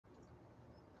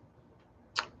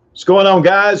What's going on,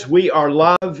 guys? We are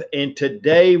live, and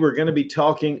today we're going to be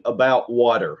talking about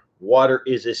water. Water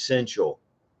is essential,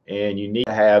 and you need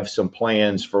to have some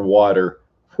plans for water,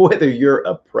 whether you're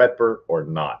a prepper or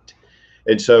not.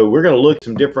 And so we're going to look at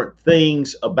some different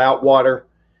things about water,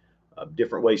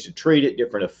 different ways to treat it,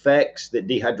 different effects that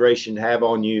dehydration have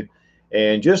on you,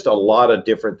 and just a lot of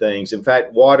different things. In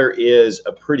fact, water is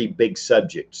a pretty big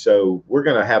subject, so we're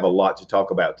going to have a lot to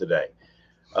talk about today.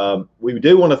 We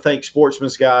do want to thank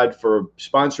Sportsman's Guide for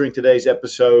sponsoring today's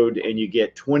episode, and you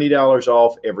get $20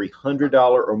 off every $100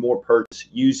 or more purchase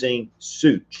using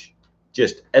SOOTCH,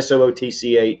 just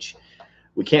SOOTCH.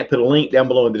 We can't put a link down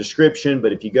below in the description,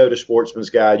 but if you go to Sportsman's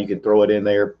Guide, you can throw it in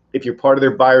there. If you're part of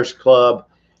their buyers club,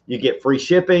 you get free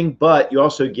shipping, but you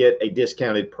also get a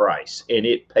discounted price, and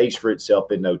it pays for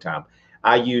itself in no time.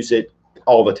 I use it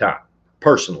all the time,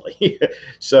 personally.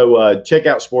 So check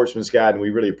out Sportsman's Guide, and we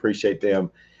really appreciate them.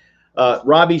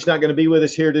 Robbie's not going to be with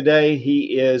us here today.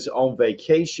 He is on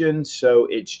vacation, so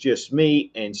it's just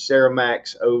me and Sarah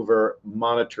Max over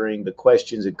monitoring the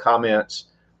questions and comments,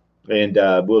 and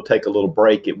we'll take a little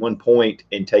break at one point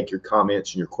and take your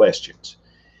comments and your questions.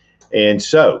 And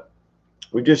so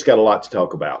we've just got a lot to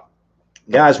talk about.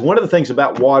 Guys, one of the things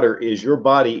about water is your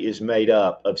body is made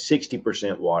up of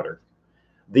 60% water.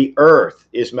 The earth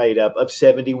is made up of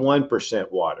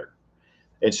 71% water.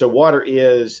 And so water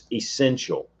is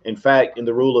essential. In fact, in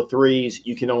the rule of threes,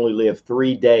 you can only live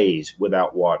 3 days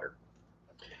without water.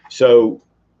 So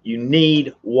you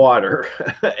need water.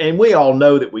 And we all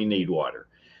know that we need water.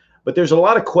 But there's a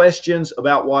lot of questions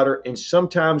about water, and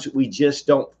sometimes we just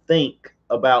don't think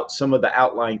about some of the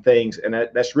outlying things. And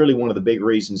that's really one of the big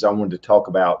reasons I wanted to talk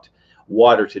about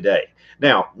water today.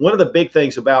 Now, one of the big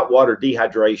things about water,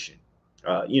 dehydration.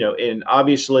 And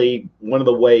obviously one of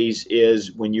the ways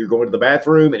is when you're going to the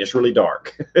bathroom and it's really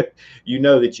dark, you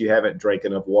know that you haven't drank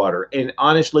enough water. And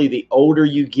honestly, the older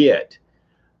you get,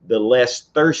 the less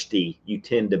thirsty you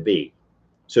tend to be.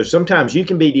 So sometimes you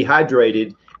can be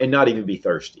dehydrated and not even be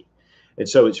thirsty. And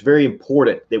so it's very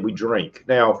important that we drink.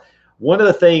 Now, one of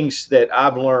the things that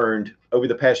I've learned over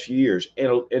the past few years,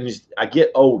 and as I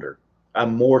get older,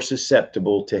 I'm more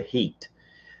susceptible to heat.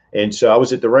 And so I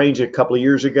was at the range a couple of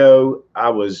years ago.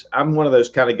 I'm one of those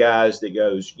kind of guys that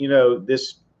goes,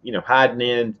 hiding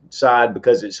inside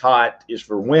because it's hot is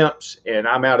for wimps. And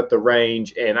I'm out at the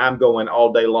range and I'm going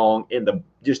all day long in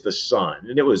just the sun.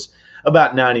 And it was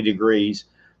about 90 degrees,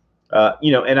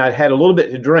 and I had a little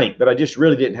bit to drink, but I just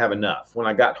really didn't have enough. When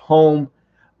I got home,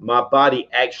 my body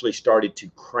actually started to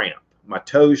cramp. My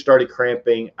toes started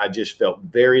cramping. I just felt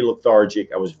very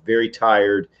lethargic. I was very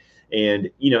tired. And,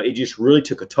 it just really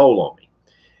took a toll on me.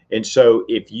 And so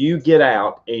if you get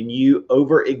out and you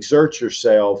overexert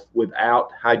yourself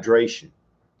without hydration,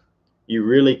 you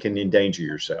really can endanger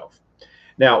yourself.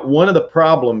 Now, one of the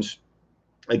problems,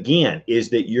 again, is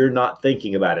that you're not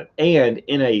thinking about it. And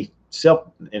in a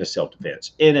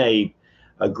self-defense, in a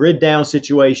grid down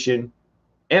situation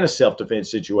and a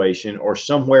self-defense situation, or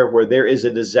somewhere where there is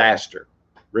a disaster,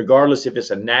 regardless if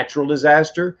it's a natural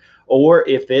disaster or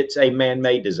if it's a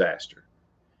man-made disaster,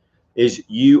 is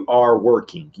you are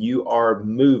working, you are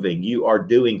moving, you are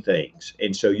doing things.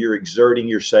 And so you're exerting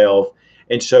yourself.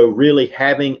 And so really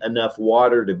having enough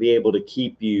water to be able to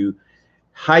keep you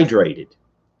hydrated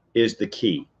is the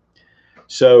key.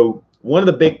 So one of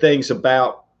the big things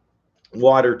about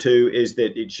water too is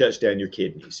that it shuts down your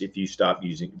kidneys if you stop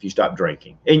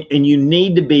drinking. And you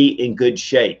need to be in good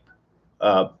shape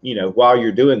while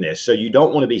you're doing this. So you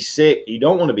don't want to be sick. You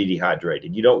don't want to be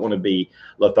dehydrated. You don't want to be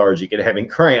lethargic and having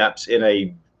cramps in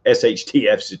a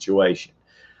SHTF situation.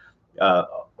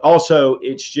 Also,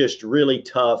 it's just really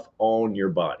tough on your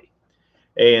body.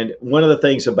 And one of the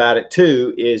things about it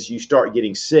too is you start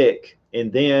getting sick.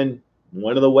 And then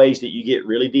one of the ways that you get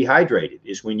really dehydrated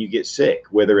is when you get sick,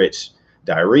 whether it's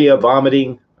diarrhea,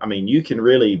 vomiting. I mean, you can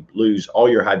really lose all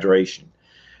your hydration.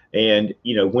 And,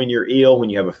 when you're ill, when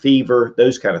you have a fever,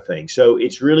 those kind of things. So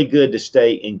it's really good to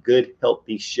stay in good,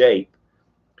 healthy shape,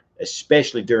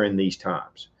 especially during these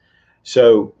times.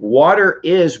 So water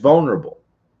is vulnerable.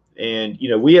 And,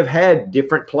 we have had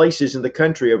different places in the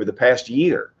country over the past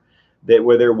year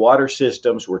where their water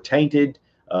systems were tainted.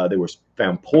 There was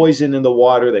found poison in the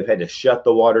water. They've had to shut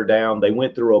the water down. They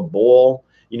went through a boil,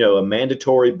 a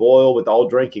mandatory boil with all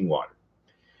drinking water.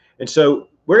 And so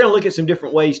we're going to look at some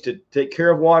different ways to take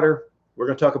care of water. We're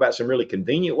going to talk about some really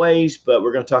convenient ways, but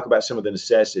we're going to talk about some of the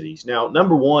necessities. Now,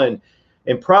 number one,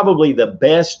 and probably the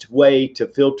best way to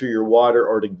filter your water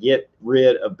or to get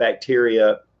rid of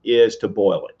bacteria is to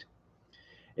boil it.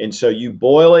 And so you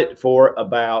boil it for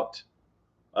about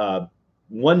 1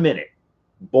 minute.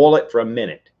 Boil it for a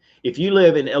minute. If you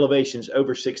live in elevations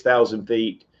over 6,000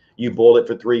 feet, you boil it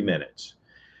for 3 minutes.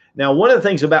 Now, one of the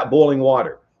things about boiling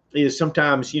water is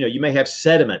sometimes, you may have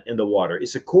sediment in the water.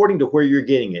 It's according to where you're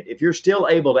getting it. If you're still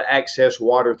able to access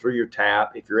water through your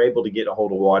tap, if you're able to get a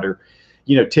hold of water,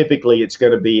 typically it's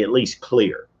going to be at least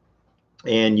clear.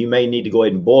 And you may need to go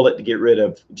ahead and boil it to get rid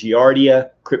of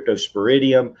Giardia,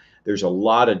 Cryptosporidium. There's a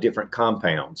lot of different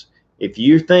compounds. If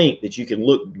you think that you can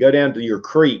go down to your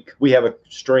creek, we have a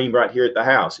stream right here at the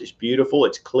house. It's beautiful.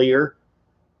 It's clear.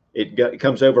 It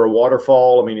comes over a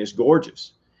waterfall. I mean, it's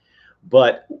gorgeous.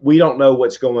 But we don't know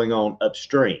what's going on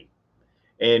upstream.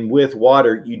 And with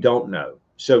water, you don't know.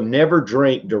 So never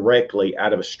drink directly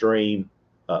out of a stream.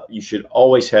 You should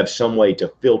always have some way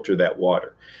to filter that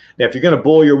water. Now, if you're going to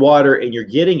boil your water and you're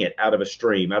getting it out of a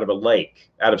stream, out of a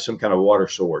lake, out of some kind of water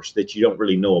source that you don't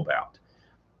really know about,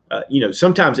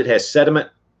 sometimes it has sediment,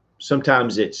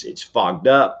 sometimes it's fogged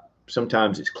up,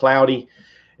 sometimes it's cloudy.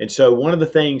 And so one of the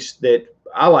things that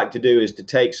I like to do is to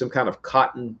take some kind of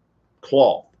cotton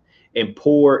cloth and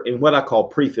pour in what I call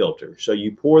pre-filter. So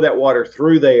you pour that water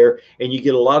through there and you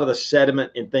get a lot of the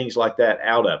sediment and things like that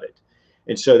out of it.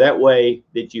 And so that way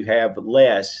that you have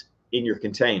less in your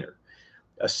container.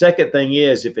 A second thing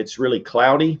is, if it's really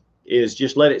cloudy, is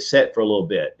just let it set for a little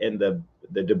bit, and the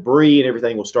debris and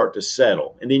everything will start to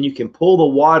settle. And then you can pull the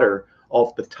water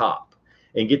off the top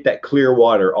and get that clear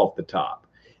water off the top.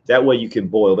 That way you can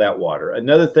boil that water.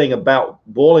 Another thing about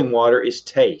boiling water is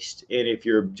taste. And if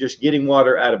you're just getting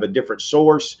water out of a different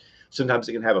source, sometimes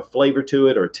it can have a flavor to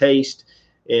it or a taste.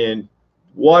 And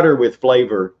water with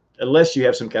flavor, unless you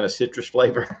have some kind of citrus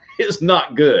flavor, is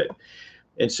not good.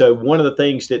 And so one of the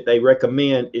things that they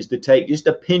recommend is to take just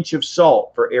a pinch of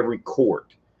salt for every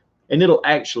quart, and it'll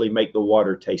actually make the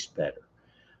water taste better.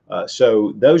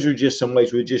 So those are just some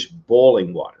ways with just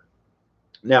boiling water.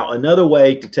 Now, another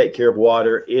way to take care of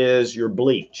water is your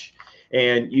bleach,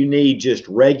 and you need just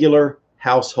regular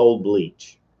household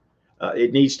bleach.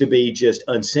 It needs to be just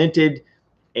unscented.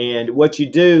 And what you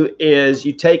do is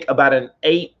you take about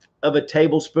 1/8 of a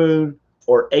tablespoon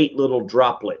or 8 little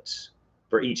droplets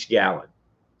for each gallon.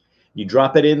 You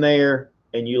drop it in there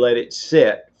and you let it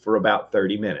sit for about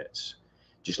 30 minutes.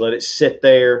 Just let it sit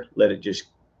there, let it just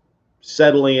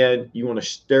settle in. You want to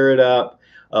stir it up.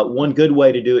 One good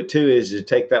way to do it too is to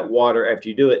take that water after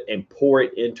you do it and pour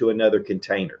it into another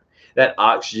container. That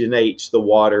oxygenates the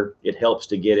water. It helps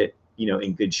to get it,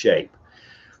 in good shape.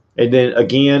 And then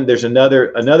again, there's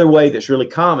another way that's really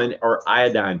common are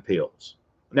iodine pills.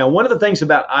 Now, one of the things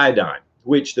about iodine,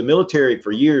 which the military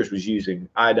for years was using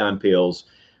iodine pills,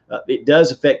 it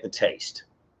does affect the taste.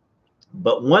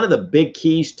 But one of the big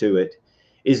keys to it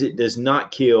is it does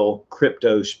not kill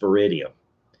Cryptosporidium.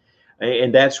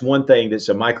 And that's one thing that's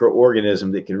a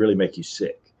microorganism that can really make you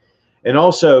sick. And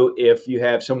also, if you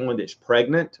have someone that's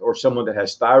pregnant or someone that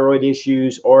has thyroid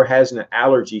issues or has an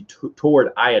allergy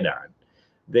toward iodine,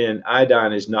 then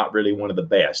iodine is not really one of the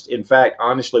best. In fact,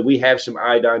 honestly, we have some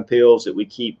iodine pills that we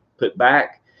keep put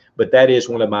back, but that is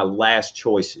one of my last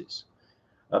choices.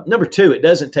 Number two, it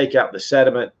doesn't take out the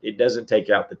sediment. It doesn't take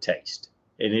out the taste,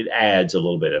 and it adds a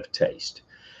little bit of taste.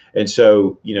 And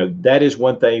so, that is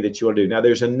one thing that you want to do. Now,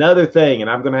 there's another thing, and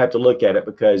I'm going to have to look at it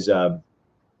because,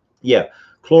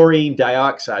 chlorine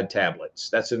dioxide tablets.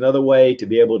 That's another way to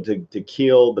be able to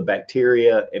kill the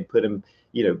bacteria and put them,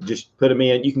 just put them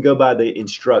in. You can go by the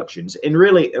instructions. And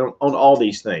really, on all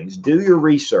these things, do your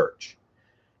research.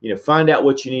 Find out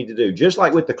what you need to do. Just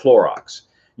like with the Clorox.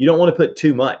 You don't want to put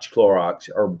too much Clorox,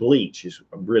 or bleach is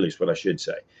what I should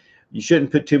say. You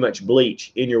shouldn't put too much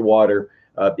bleach in your water.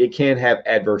 It can have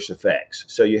adverse effects.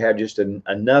 So you have just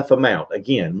enough amount.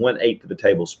 Again, 1/8 of a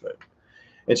tablespoon.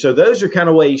 And so those are kind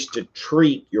of ways to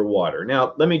treat your water.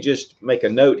 Now, let me just make a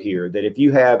note here that if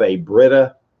you have a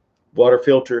Brita water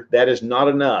filter, that is not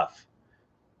enough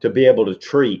to be able to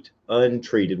treat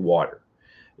untreated water.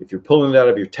 If you're pulling it out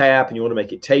of your tap and you want to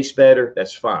make it taste better,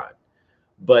 that's fine.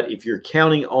 But if you're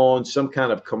counting on some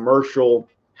kind of commercial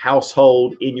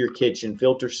household in your kitchen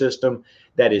filter system,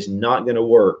 that is not going to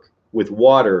work with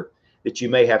water that you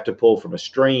may have to pull from a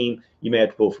stream, you may have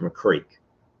to pull from a creek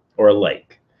or a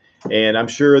lake. And I'm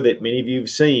sure that many of you have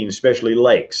seen, especially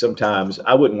lakes, sometimes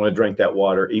I wouldn't want to drink that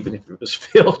water even if it was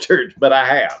filtered, but I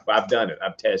have. I've done it.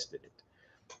 I've tested it.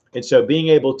 And so being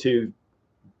able to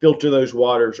filter those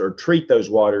waters or treat those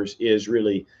waters is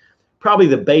really probably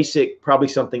the basic, probably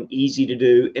something easy to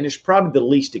do, and it's probably the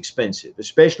least expensive,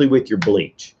 especially with your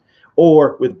bleach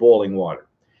or with boiling water.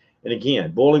 And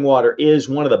again, boiling water is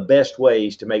one of the best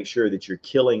ways to make sure that you're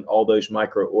killing all those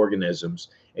microorganisms,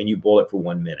 and you boil it for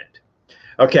 1 minute.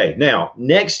 Okay, now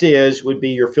next would be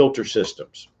your filter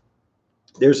systems.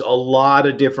 There's a lot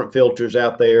of different filters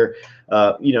out there.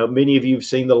 You know, many of you have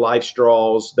seen the Life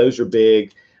straws. Those are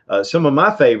big. Some of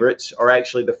my favorites are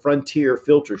actually the Frontier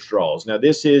filter straws. Now,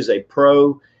 this is a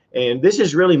pro, and this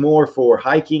is really more for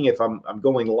hiking if I'm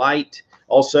going light.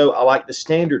 Also, I like the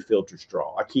standard filter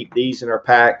straw. I keep these in our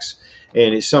packs,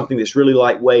 and it's something that's really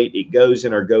lightweight. It goes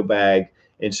in our go bag,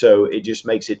 and so it just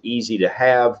makes it easy to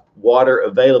have water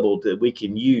available that we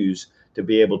can use to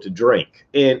be able to drink.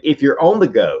 And if you're on the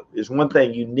go, is one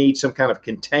thing, you need some kind of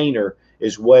container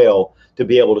as well to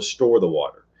be able to store the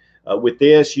water. With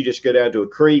this, you just go down to a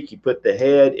creek, you put the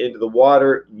head into the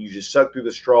water, and you just suck through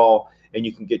the straw, and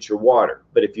you can get your water.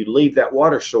 But if you leave that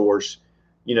water source,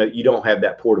 you know, you don't have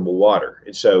that portable water.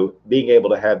 And so being able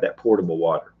to have that portable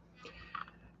water.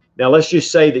 Now, let's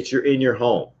just say that you're in your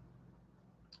home.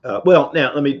 Well,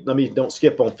 now let me don't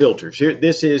skip on filters. Here,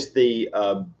 this is the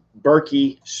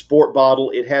Berkey Sport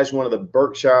bottle. It has one of the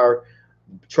Berkshire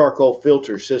charcoal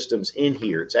filter systems in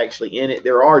here. It's actually in it.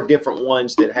 There are different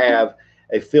ones that have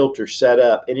a filter set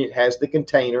up, and it has the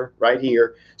container right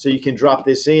here. So you can drop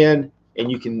this in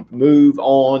and you can move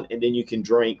on, and then you can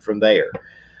drink from there.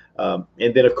 And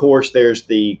then, of course, there's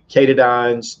the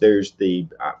Katadines. There's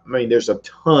there's a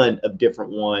ton of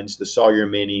different ones, the Sawyer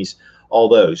Minis, all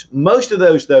those. Most of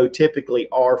those, though, typically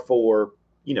are for,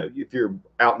 you know, if you're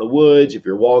out in the woods, if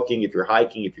you're walking, if you're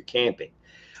hiking, if you're camping.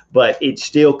 But it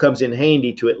still comes in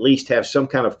handy to at least have some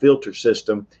kind of filter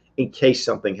system in case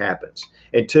something happens.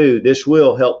 And two, this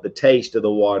will help the taste of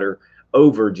the water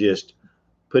over just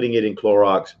putting it in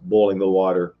Clorox, boiling the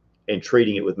water, and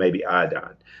treating it with maybe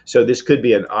iodine. So this could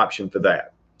be an option for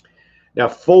that. Now,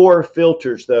 for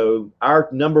filters, though, our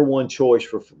 #1 choice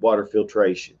for water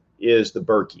filtration is the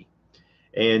Berkey.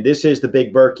 And this is the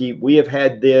big Berkey. We have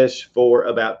had this for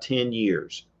about 10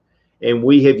 years, and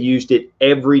we have used it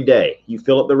every day. You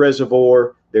fill up the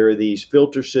reservoir. There are these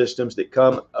filter systems that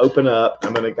come open up.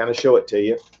 I'm going to kind of show it to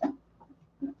you.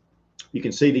 You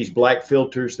can see these black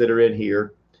filters that are in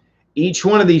here. Each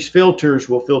one of these filters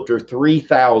will filter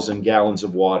 3,000 gallons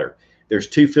of water. There's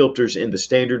 2 filters in the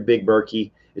standard big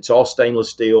Berkey. It's all stainless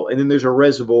steel. And then there's a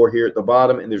reservoir here at the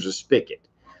bottom, and there's a spigot.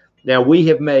 Now, we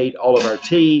have made all of our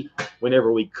tea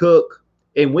whenever we cook,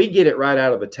 and we get it right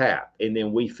out of the tap, and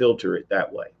then we filter it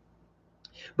that way.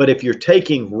 But if you're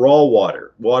taking raw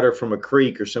water, water from a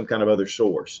creek or some kind of other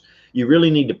source, you really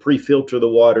need to pre-filter the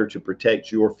water to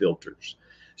protect your filters.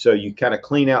 So you kind of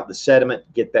clean out the sediment,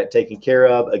 get that taken care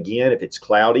of. Again, if it's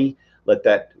cloudy, let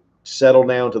that settle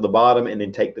down to the bottom, and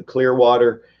then take the clear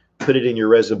water, put it in your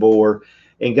reservoir.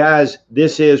 And guys,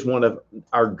 this is one of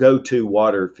our go-to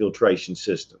water filtration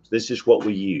systems. This is what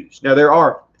we use. Now, there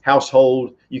are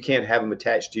household, you can't have them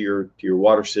attached to your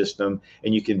water system,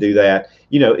 and you can do that.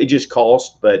 You know, it just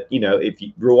costs, but you know, if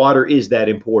your water is that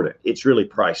important, it's really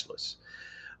priceless.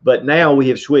 But now we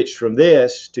have switched from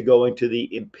this to going to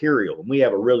the Imperial. We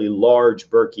have a really large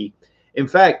Berkey. In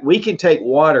fact, we can take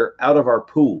water out of our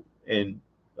pool and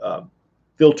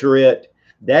filter it.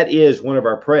 That is one of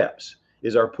our preps,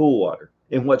 is our pool water.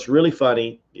 And what's really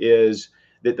funny is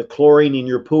that the chlorine in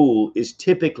your pool is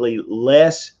typically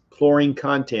less chlorine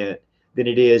content than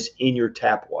it is in your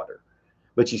tap water.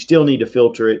 But you still need to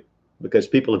filter it because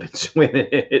people have been swimming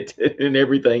in it and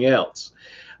everything else.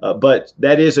 But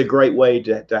that is a great way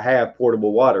to have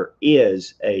portable water,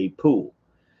 is a pool.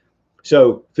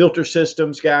 So filter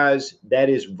systems, guys, that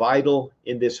is vital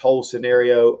in this whole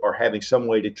scenario, or having some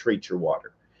way to treat your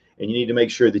water. And you need to make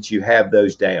sure that you have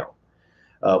those down.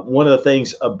 One of the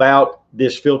things about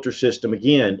this filter system,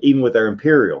 again, even with our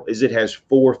Imperial, is it has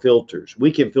 4 filters.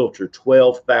 We can filter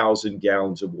 12,000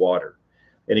 gallons of water.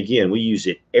 And again, we use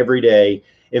it every day.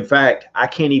 In fact, I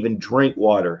can't even drink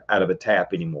water out of a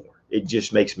tap anymore. It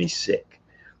just makes me sick.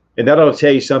 And that ought to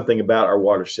tell you something about our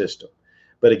water system.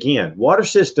 But again, water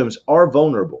systems are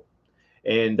vulnerable,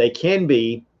 and they can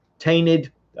be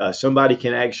tainted. Somebody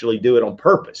can actually do it on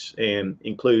purpose and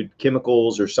include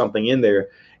chemicals or something in there.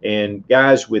 And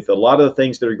guys, with a lot of the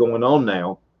things that are going on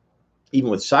now, even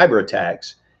with cyber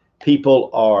attacks, people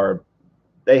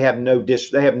they have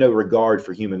no regard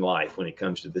for human life when it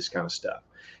comes to this kind of stuff.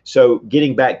 So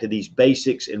getting back to these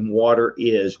basics, and water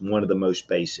is one of the most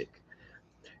basic.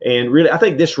 And really, I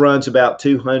think this runs about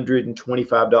 $225,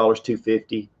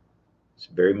 $250. It's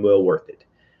very well worth it.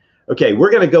 Okay,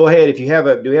 we're going to go ahead. Do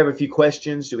we have a few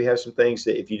questions? Do we have some things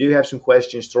that, if you do have some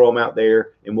questions, throw them out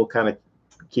there, and we'll kind of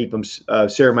keep them.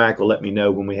 Sarah Mack will let me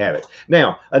know when we have it.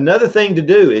 Now, another thing to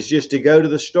do is just to go to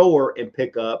the store and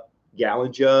pick up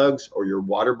gallon jugs or your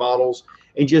water bottles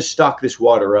and just stock this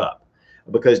water up,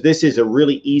 because this is a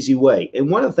really easy way. And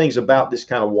one of the things about this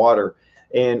kind of water,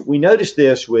 and we noticed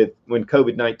this when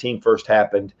COVID-19 first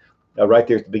happened, right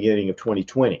there at the beginning of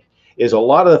 2020, is a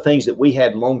lot of the things that we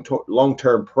had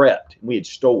long-term prepped, we had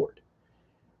stored.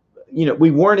 You know,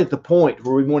 we weren't at the point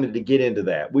where we wanted to get into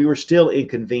that. We were still in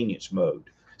convenience mode.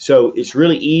 So it's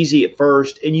really easy at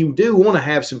first, and you do want to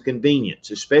have some convenience,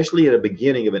 especially at the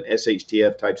beginning of an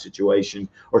SHTF type situation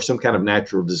or some kind of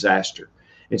natural disaster.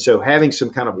 And so having some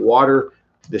kind of water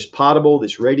that's potable,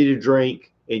 that's ready to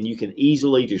drink, and you can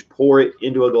easily just pour it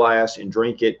into a glass and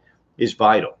drink it is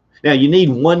vital. Now, you need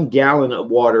 1 gallon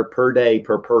of water per day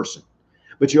per person,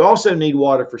 but you also need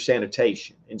water for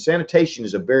sanitation. And sanitation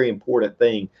is a very important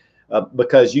thing.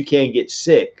 Because you can get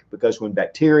sick because when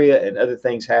bacteria and other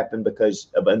things happen because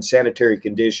of unsanitary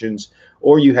conditions,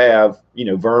 or you have, you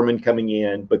know, vermin coming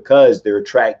in because they're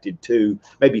attracted to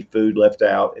maybe food left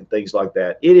out and things like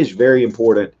that. It is very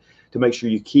important to make sure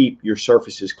you keep your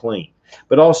surfaces clean,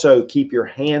 but also keep your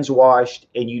hands washed,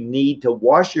 and you need to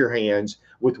wash your hands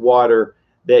with water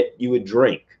that you would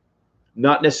drink,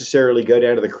 not necessarily go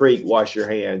down to the creek, wash your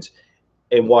hands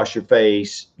and wash your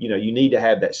face. You know, you need to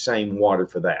have that same water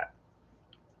for that.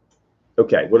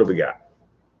 Okay, what do we got?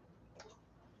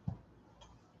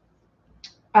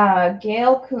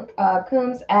 Gail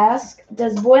Coombs asks,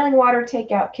 does boiling water take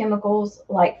out chemicals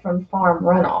like from farm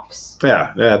runoffs?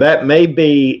 Yeah, that may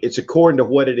be, it's according to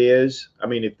what it is. I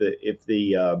mean, if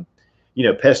the you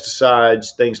know,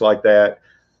 pesticides, things like that,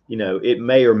 you know, it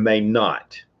may or may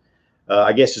not.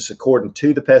 I guess it's according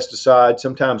to the pesticide.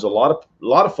 Sometimes a lot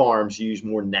of farms use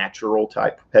more natural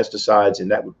type pesticides, and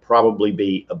that would probably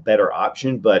be a better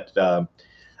option. But I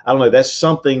don't know. That's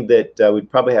something that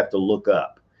we'd probably have to look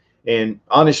up. And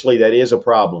honestly, that is a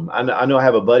problem. I know I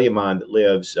have a buddy of mine that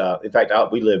lives. In fact,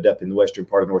 we lived up in the western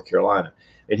part of North Carolina,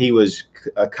 and he was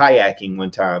kayaking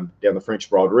one time down the French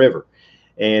Broad River,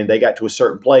 and they got to a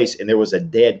certain place, and there was a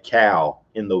dead cow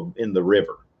in the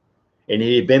river, and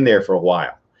he had been there for a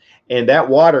while. And that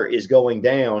water is going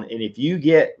down. And if you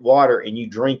get water and you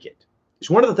drink it, it's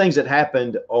one of the things that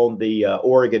happened on the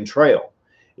Oregon Trail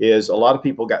is a lot of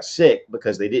people got sick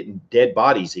because they didn't, dead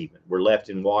bodies even were left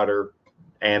in water,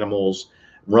 animals,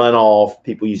 runoff,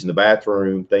 people using the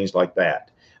bathroom, things like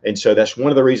that. And so that's one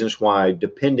of the reasons why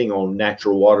depending on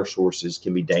natural water sources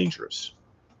can be dangerous.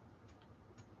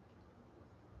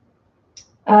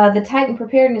 The Titan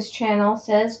Preparedness channel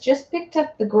says, just picked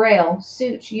up the Grail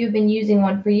SOOTCH. You've been using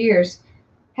one for years.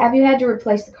 Have you had to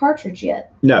replace the cartridge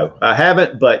yet? No, I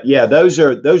haven't, but yeah, those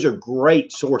are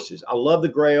great sources. I love the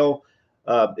Grail.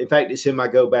 In fact, it's in my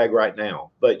go bag right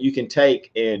now, but you can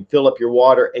take and fill up your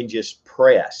water and just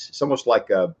press. It's almost like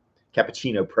a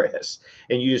cappuccino press,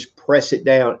 and you just press it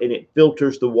down and it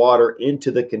filters the water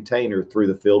into the container through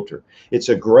the filter. It's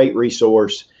a great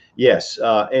resource. Yes,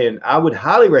 and I would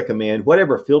highly recommend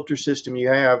whatever filter system you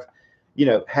have, you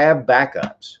know, have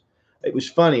backups. It was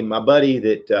funny, my buddy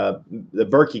that the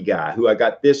Berkey guy who I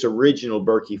got this original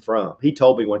Berkey from, he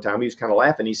told me one time, he was kind of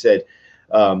laughing. He said,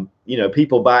 you know,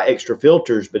 people buy extra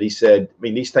filters, but he said, I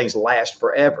mean, these things last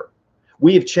forever.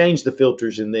 We have changed the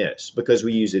filters in this because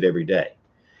we use it every day.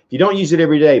 You don't use it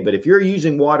every day, but if you're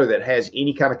using water that has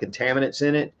any kind of contaminants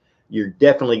in it, you're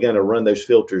definitely going to run those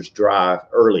filters dry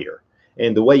earlier.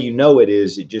 And the way you know it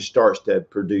is it just starts to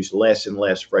produce less and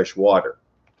less fresh water.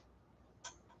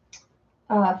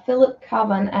 Philip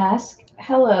Cavan asks,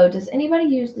 hello, does anybody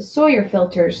use the Sawyer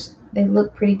filters? They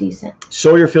look pretty decent.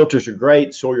 Sawyer filters are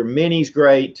great. Sawyer Mini's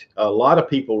great. A lot of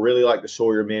people really like the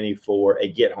Sawyer Mini for a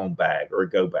get-home bag or a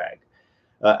go bag.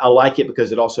 I like it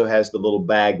because it also has the little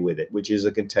bag with it, which is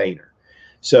a container.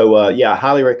 So yeah, I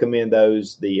highly recommend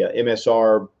those, the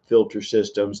MSR filter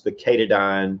systems, the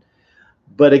Katadyn.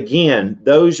 But again,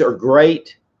 those are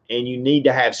great and you need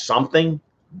to have something,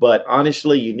 but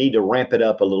honestly, you need to ramp it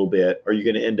up a little bit or you're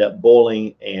going to end up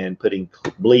boiling and putting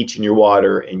bleach in your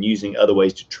water and using other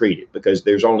ways to treat it because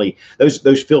there's only,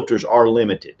 those filters are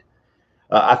limited.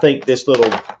 I think this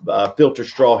little filter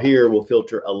straw here will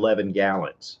filter 11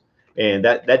 gallons. And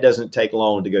that doesn't take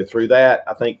long to go through that.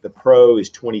 I think the Pro is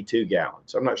 22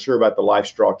 gallons. I'm not sure about the Life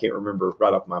Straw. I can't remember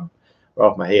right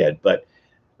off my head. But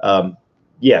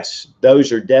yes,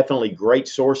 those are definitely great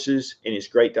sources, and it's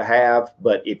great to have.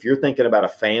 But if you're thinking about a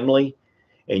family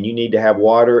and you need to have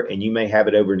water and you may have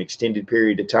it over an extended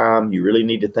period of time, you really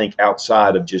need to think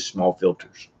outside of just small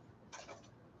filters.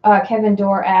 Kevin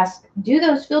Dorr asks, do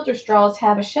those filter straws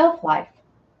have a shelf life?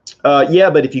 Yeah,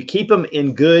 but if you keep them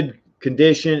in good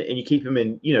condition and you keep them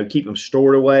in, you know, keep them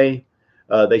stored away,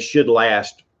 they should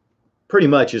last pretty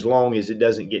much as long as it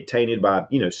doesn't get tainted by,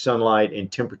 you know, sunlight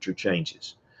and temperature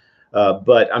changes.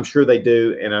 But I'm sure they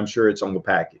do, and I'm sure it's on the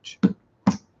package.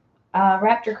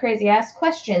 Raptor Crazy asks,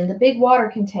 question, the big water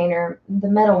container, the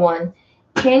metal one,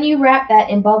 can you wrap that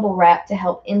in bubble wrap to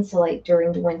help insulate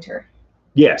during the winter?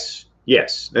 Yes,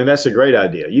 yes, and that's a great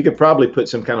idea. You could probably put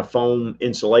some kind of foam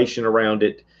insulation around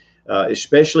it,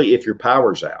 especially if your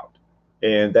power's out.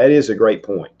 And that is a great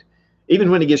point. Even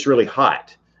when it gets really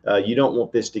hot, you don't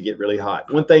want this to get really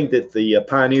hot. One thing that the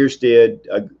pioneers did,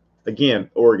 again,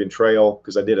 Oregon Trail,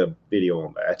 because I did a video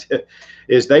on that,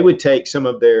 is they would take some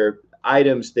of their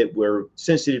items that were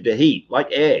sensitive to heat,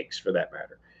 like eggs for that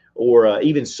matter, or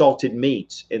even salted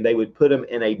meats, and they would put them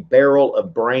in a barrel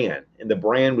of bran, and the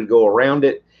bran would go around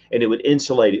it, and it would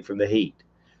insulate it from the heat.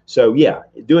 So yeah,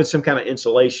 doing some kind of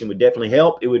insulation would definitely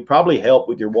help. It would probably help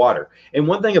with your water. And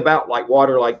one thing about like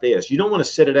water like this, you don't want to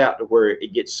set it out to where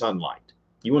it gets sunlight.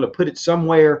 You want to put it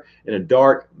somewhere in a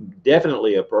dark,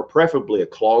 definitely or preferably a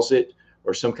closet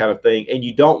or some kind of thing. And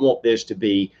you don't want this to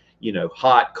be, you know,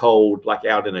 hot, cold, like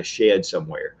out in a shed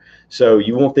somewhere. So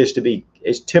you want this to be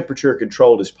as temperature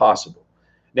controlled as possible.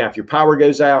 Now, if your power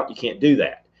goes out, you can't do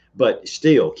that. But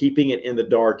still, keeping it in the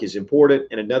dark is important.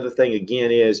 And another thing,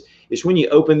 again, is when you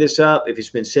open this up, if it's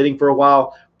been sitting for a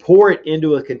while, pour it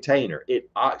into a container. It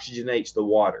oxygenates the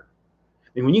water.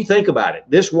 And when you think about it,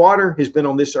 this water has been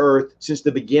on this earth since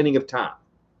the beginning of time.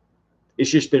 It's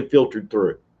just been filtered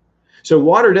through. So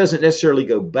water doesn't necessarily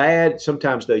go bad.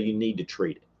 Sometimes, though, you need to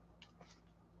treat it.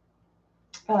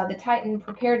 The Titan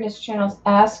Preparedness Channel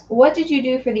asks, what did you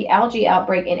do for the algae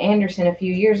outbreak in Anderson a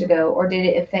few years ago, or did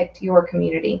it affect your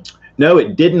community? No,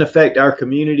 it didn't affect our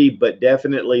community, but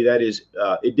definitely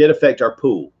it did affect our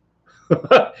pool.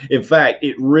 In fact,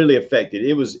 it really affected.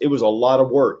 It was a lot of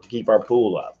work to keep our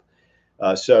pool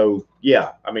up. So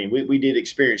yeah, I mean, we did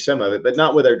experience some of it, but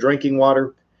not with our drinking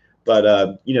water.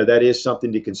 But you know, that is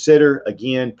something to consider.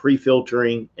 Again,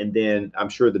 pre-filtering, and then I'm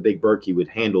sure the Big Berkey would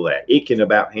handle that. It can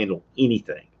about handle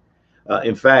anything.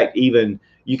 In fact, even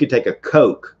you could take a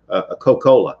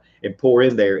Coca-Cola, and pour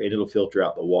in there, and it'll filter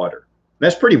out the water.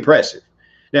 That's pretty impressive.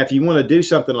 Now, if you want to do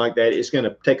something like that, it's going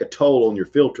to take a toll on your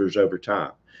filters over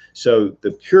time. So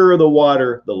the purer the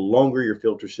water, the longer your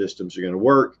filter systems are going to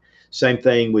work. Same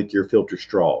thing with your filter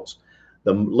straws.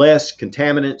 The less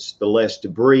contaminants, the less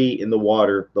debris in the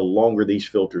water, the longer these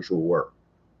filters will work.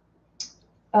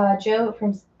 Joe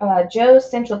from Joe,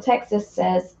 Central Texas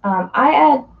says, I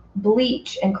add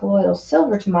bleach and colloidal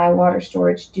silver to my water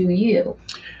storage. Do you?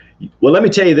 Well, let me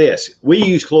tell you this. We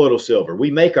use colloidal silver.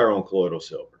 We make our own colloidal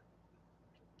silver.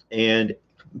 And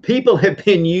people have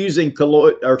been using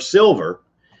silver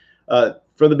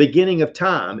from the beginning of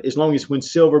time, as long as when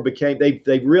silver became,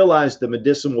 they realized the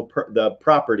medicinal the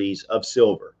properties of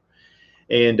silver.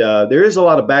 And there is a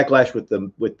lot of backlash with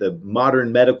the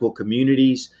modern medical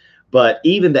communities, but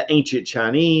even the ancient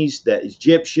Chinese, the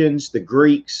Egyptians, the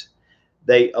Greeks,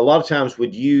 they a lot of times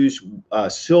would use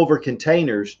silver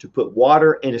containers to put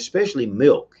water and especially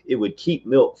milk. It would keep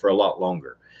milk for a lot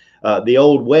longer. The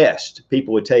Old West,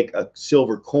 people would take a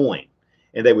silver coin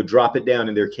and they would drop it down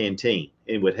in their canteen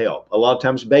and it would help. A lot of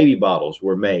times baby bottles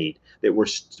were made that were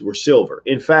silver.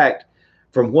 In fact,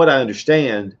 from what I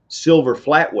understand, silver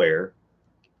flatware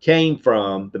came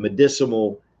from the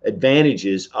medicinal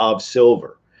advantages of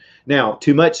silver. Now,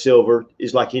 too much silver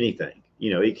is like anything.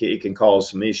 You know, it can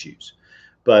cause some issues.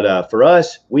 But for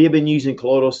us, we have been using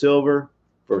colloidal silver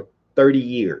for 30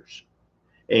 years.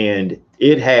 And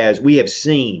we have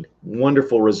seen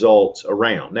wonderful results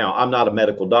around. Now, I'm not a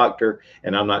medical doctor,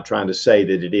 and I'm not trying to say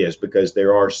that it is, because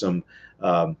there are some,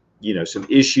 some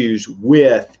issues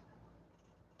with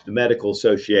the medical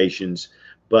associations.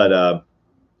 But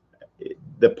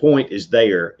the point is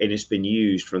there, and it's been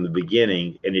used from the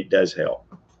beginning, and it does help.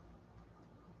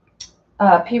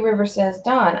 P. River says,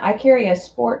 Don, I carry a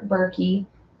sport Berkey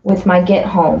with my Get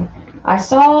Home. I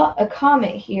saw a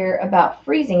comment here about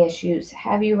freezing issues.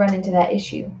 Have you run into that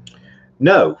issue?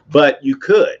 No, but you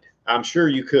could. I'm sure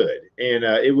you could. And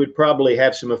it would probably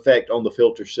have some effect on the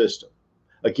filter system.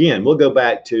 Again, we'll go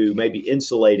back to maybe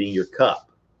insulating your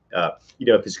cup.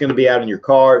 If it's going to be out in your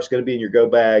car, it's going to be in your go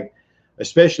bag,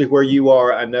 especially where you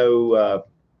are. I know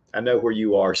where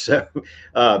you are. So,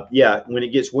 yeah, when it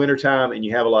gets wintertime and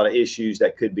you have a lot of issues,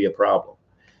 that could be a problem.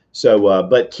 So,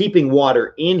 but keeping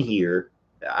water in here,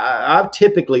 I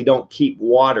typically don't keep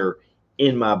water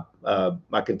in my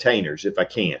my containers if I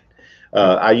can.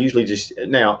 I usually just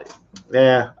sometimes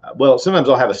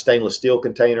I'll have a stainless steel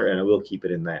container and I will keep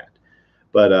it in that.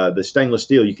 But the stainless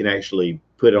steel, you can actually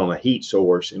put it on a heat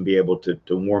source and be able to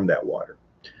warm that water.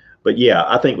 But yeah,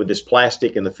 I think with this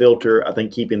plastic and the filter, I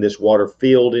think keeping this water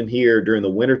filled in here during the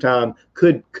wintertime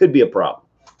could be a problem.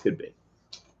 Could be.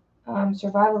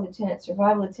 Survival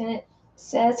Lieutenant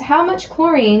says, how much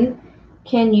chlorine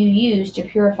can you use to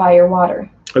purify your water?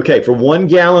 Okay, for 1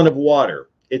 gallon of water,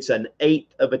 it's an 1/8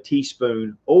 of a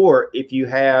teaspoon, or if you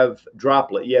have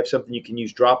droplet, you have something you can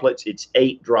use droplets, it's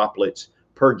 8 droplets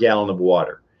per gallon of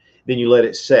water. Then you let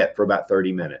it set for about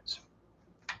 30 minutes.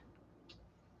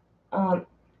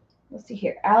 Let's see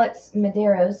here. Alex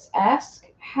Medeiros asks,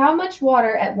 how much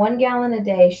water at 1 gallon a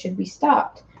day should be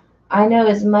stocked? I know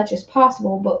as much as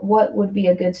possible, but what would be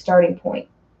a good starting point?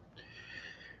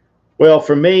 Well,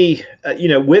 for me,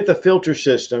 with the filter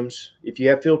systems, if you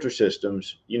have filter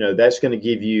systems, that's going to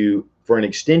give you, for an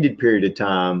extended period of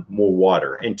time, more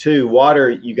water. And 2, water,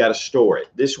 you got to store it.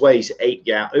 This weighs 8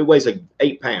 gallons. It weighs like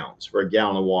 8 pounds for a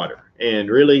gallon of water. And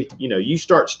really, you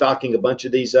start stocking a bunch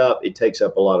of these up, it takes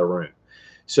up a lot of room.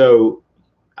 So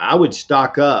I would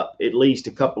stock up at least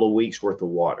a couple of weeks worth of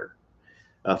water.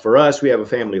 For us, we have a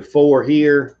family of 4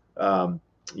 here. So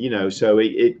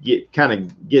it kind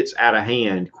of gets out of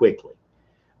hand quickly.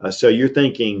 So you're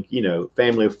thinking,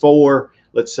 family of 4,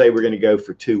 let's say we're going to go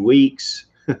for 2 weeks.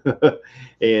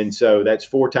 And so that's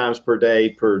 4 times per day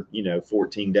per,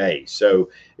 14 days. So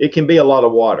it can be a lot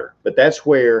of water, but that's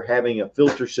where having a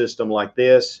filter system like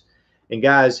this, and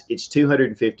guys, it's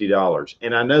 $250.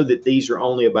 And I know that these are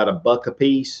only about $1 a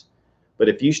piece, but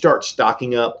if you start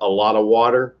stocking up a lot of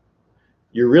water,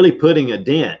 you're really putting a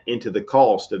dent into the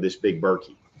cost of this big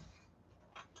Berkey.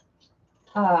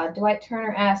 Dwight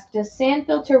Turner asked, does sand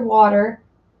filter water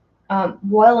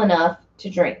well enough to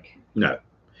drink? No.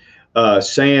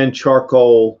 Sand,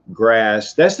 charcoal,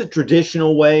 grass, that's the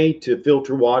traditional way to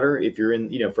filter water. If you're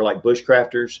in, for like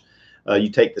bushcrafters, you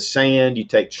take the sand, you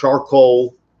take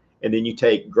charcoal, and then you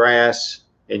take grass,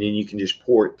 and then you can just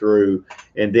pour it through.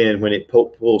 And then when it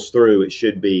pulls through, it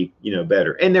should be,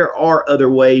 better. And there are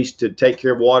other ways to take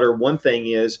care of water. One thing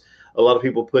is, a lot of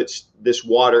people put this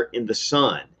water in the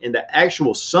sun, and the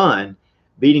actual sun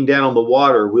beating down on the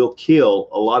water will kill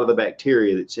a lot of the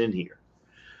bacteria that's in here.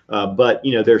 But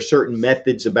there are certain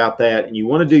methods about that, and you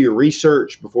want to do your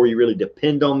research before you really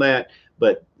depend on that.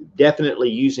 But definitely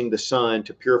using the sun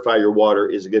to purify your water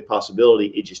is a good possibility.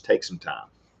 It just takes some time.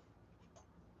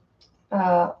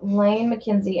 Lane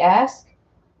McKenzie asks,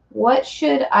 what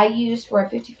should I use for a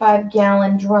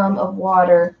 55-gallon drum of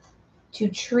water to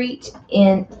treat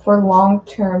for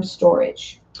long-term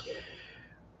storage?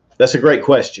 That's a great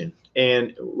question.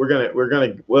 And we're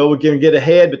gonna get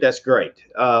ahead, but that's great.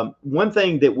 One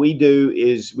thing that we do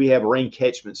is we have rain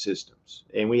catchment systems,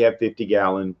 and we have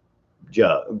 50-gallon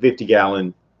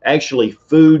actually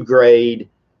food grade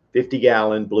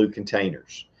 50-gallon blue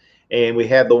containers, and we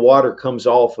have the water comes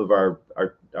off of our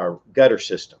gutter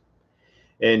system.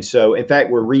 And so, in fact,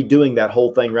 we're redoing that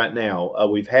whole thing right now.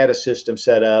 We've had a system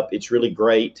set up. It's really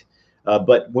great.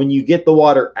 But when you get the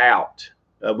water out,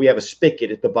 we have a spigot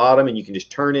at the bottom, and you can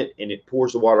just turn it, and it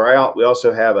pours the water out. We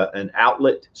also have an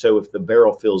outlet. So if the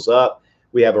barrel fills up,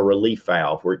 we have a relief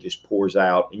valve where it just pours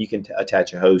out, and you can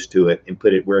attach a hose to it and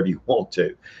put it wherever you want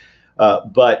to.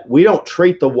 But we don't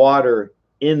treat the water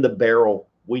in the barrel.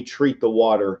 We treat the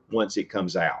water once it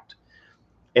comes out.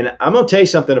 And I'm going to tell you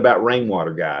something about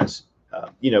rainwater, guys.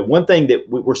 One thing that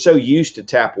we're so used to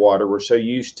tap water, we're so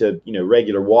used to,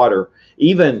 regular water,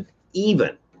 even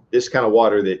this kind of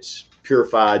water that's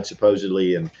purified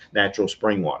supposedly in natural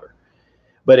spring water.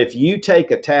 But if you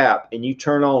take a tap and you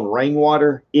turn on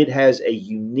rainwater, it has a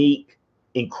unique,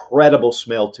 incredible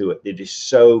smell to it. It is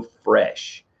so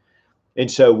fresh. And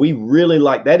so we really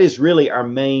like, that is really our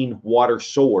main water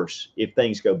source if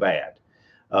things go bad.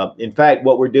 In fact,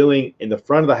 what we're doing in the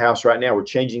front of the house right now, we're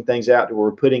changing things out to where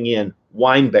we're putting in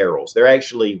wine barrels. They're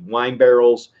actually wine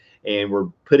barrels, and we're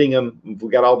putting them,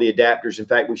 we've got all the adapters. In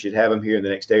fact, we should have them here in the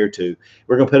next day or two.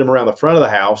 We're going to put them around the front of the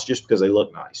house just because they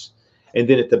look nice. And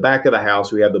then at the back of the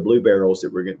house, we have the blue barrels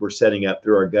that we're setting up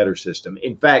through our gutter system.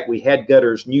 In fact, we had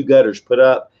new gutters put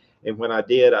up. And when I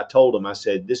did, I told him, I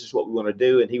said, this is what we want to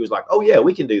do. And he was like, oh, yeah,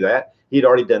 we can do that. He'd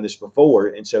already done this before.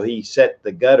 And so he set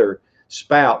the gutter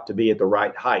spout to be at the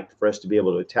right height for us to be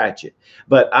able to attach it.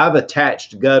 But I've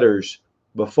attached gutters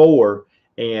before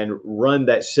and run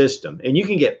that system. And you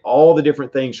can get all the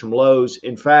different things from Lowe's,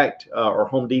 in fact, or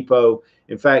Home Depot.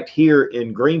 In fact, here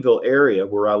in Greenville area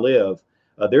where I live,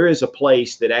 there is a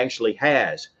place that actually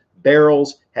has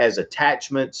barrels, has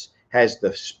attachments, has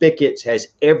the spigots, has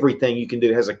everything you can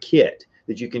do. It has a kit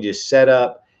that you can just set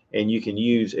up and you can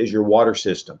use as your water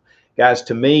system. Guys,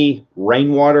 to me,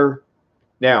 rainwater,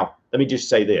 now, let me just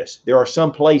say this. There are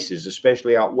some places,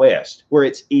 especially out west, where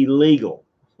it's illegal,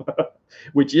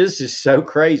 which is just so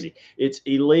crazy. It's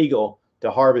illegal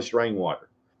to harvest rainwater.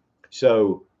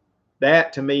 So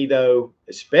that to me, though,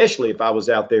 especially if I was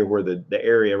out there where the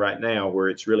area right now where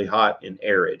it's really hot and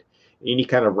arid, any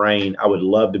kind of rain, I would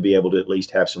love to be able to at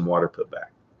least have some water put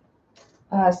back.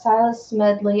 Silas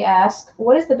Smedley asks,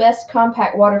 what is the best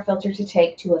compact water filter to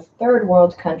take to a third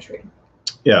world country?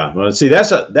 Yeah, well, see,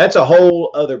 that's a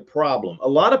whole other problem. A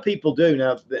lot of people do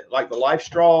now, like the Life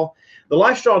Straw. The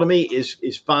Life Straw to me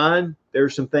is fine.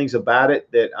 There's some things about it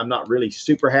that I'm not really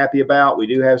super happy about. We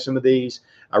do have some of these.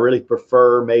 I really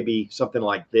prefer maybe something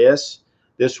like this.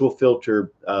 This will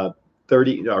filter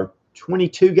 30 or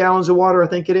 22 gallons of water, I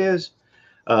think it is.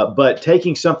 But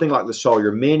taking something like the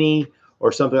Sawyer Mini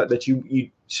or something like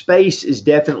that, space is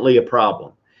definitely a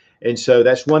problem, and so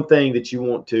that's one thing that you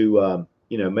want to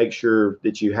make sure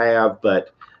that you have. But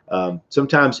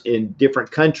sometimes in different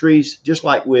countries, just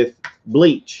like with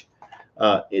bleach,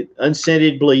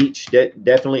 unscented bleach,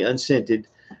 definitely unscented.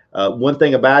 One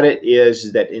thing about it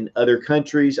is that in other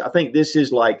countries, I think this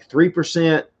is like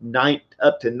 3%,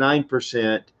 up to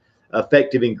 9%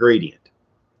 effective ingredient,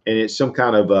 and it's some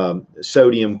kind of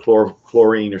sodium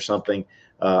chlorine or something.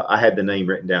 I had the name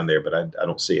written down there, but I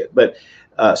don't see it. But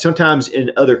sometimes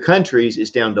in other countries, it's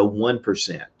down to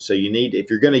 1%. So you need, if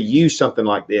you're going to use something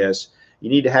like this, you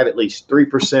need to have at least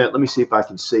 3%. Let me see if I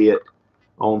can see it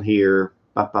on here.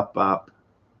 Bop, bop, bop.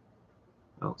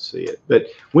 I don't see it. But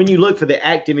when you look for the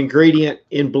active ingredient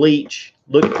in bleach,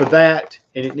 look for that,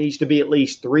 and it needs to be at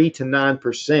least 3 to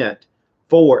 9%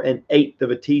 for 1/8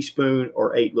 of a teaspoon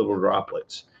or 8 little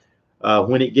droplets.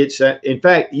 When it gets that, in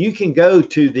fact, you can go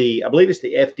to I believe it's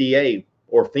the FDA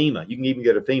or FEMA. You can even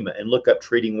go to FEMA and look up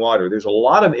treating water. There's a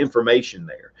lot of information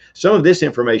there. Some of this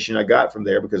information I got from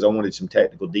there because I wanted some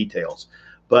technical details,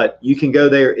 but you can go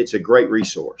there. It's a great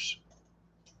resource.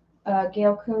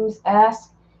 Gail Coombs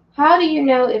asks, how do you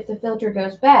know if the filter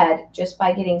goes bad? Just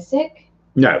by getting sick?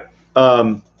 No.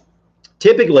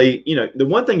 Typically, the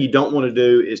one thing you don't want to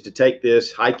do is to take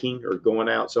this hiking or going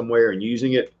out somewhere and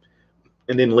using it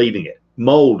and then leaving it.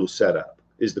 Mold will set up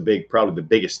is probably the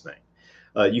biggest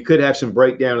thing. You could have some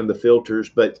breakdown in the filters,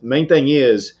 but the main thing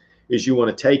is you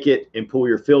want to take it and pull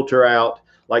your filter out.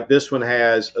 Like this one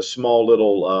has a small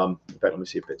little, in fact, let me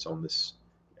see if it's on this.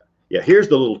 Yeah, here's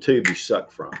the little tube you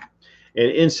suck from. And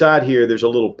inside here, there's a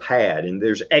little pad, and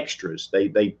there's extras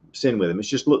they send with them. It's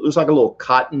just looks like a little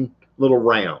cotton, little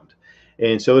round.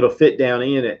 And so it'll fit down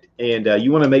in it. And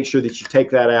you want to make sure that you take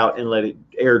that out and let it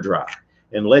air dry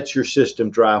and let your system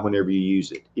dry whenever you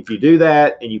use it. If you do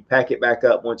that and you pack it back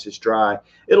up once it's dry,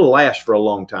 it'll last for a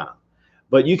long time.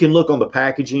 But you can look on the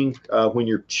packaging when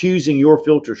you're choosing your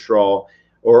filter straw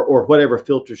or whatever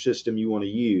filter system you want to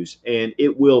use, and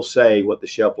it will say what the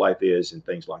shelf life is and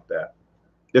things like that.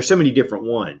 There's so many different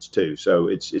ones too, so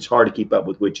it's hard to keep up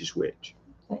with which is which.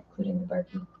 Including the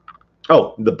Berkey.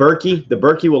 Oh, the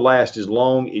Berkey will last as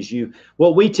long as you.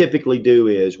 What we typically do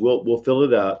is we'll fill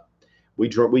it up. We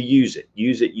use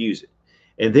it,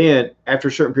 and then after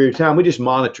a certain period of time, we just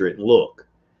monitor it and look.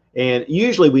 And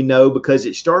usually we know because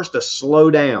it starts to slow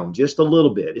down just a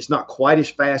little bit. It's not quite as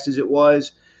fast as it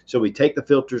was. So we take the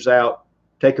filters out,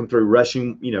 take them through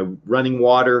running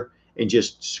water, and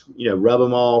just rub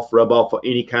off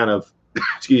any kind of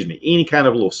any kind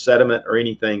of little sediment or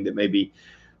anything that may be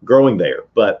growing there.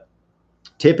 But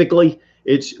typically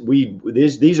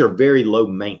these are very low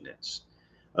maintenance.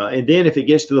 And then if it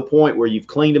gets to the point where you've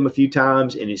cleaned them a few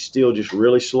times and it's still just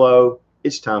really slow,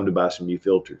 it's time to buy some new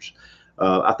filters.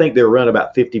 I think they're around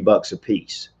about $50 a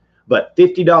piece, but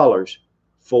 $50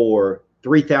 for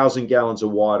 3,000 gallons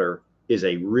of water is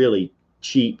a really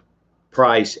cheap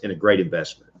price and a great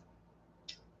investment.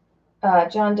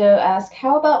 John Doe asks,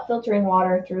 how about filtering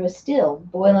water through a still,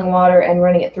 boiling water and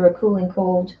running it through a cooling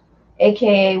cold,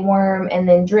 aka worm, and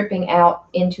then dripping out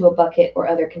into a bucket or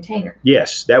other container?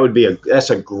 Yes, that's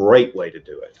a great way to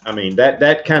do it. I mean,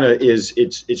 that kind of is,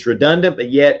 it's redundant, but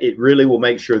yet it really will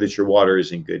make sure that your water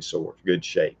is in good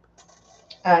shape.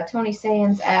 Tony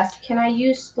Sayans asks, can I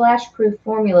use splash-proof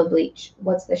formula bleach?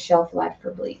 What's the shelf life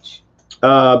for bleach?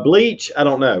 Bleach, I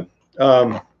don't know.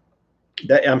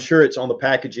 I'm sure it's on the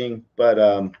packaging,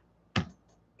 but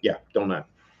yeah, don't know.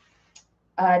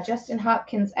 Justin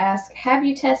Hopkins asks, have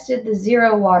you tested the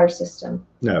zero water system?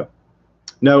 No,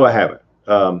 I haven't.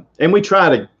 And we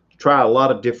try a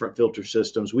lot of different filter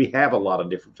systems. We have a lot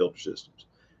of different filter systems,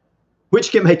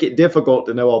 which can make it difficult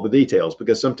to know all the details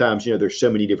because sometimes, there's so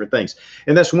many different things.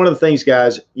 And that's one of the things,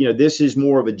 guys, this is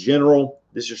more of a general,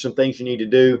 these are some things you need to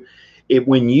do.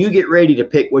 When you get ready to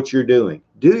pick what you're doing,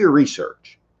 do your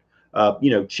research.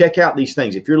 Check out these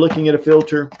things. If you're looking at a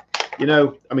filter,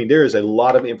 there is a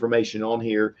lot of information on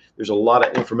here. There's a lot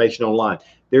of information online.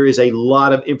 There is a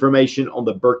lot of information on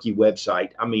the Berkey website.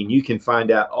 I mean, you can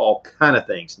find out all kind of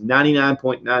things.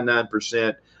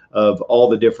 99.99% of all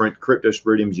the different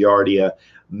Cryptosporidium giardia,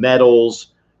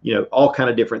 metals, all kind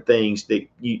of different things that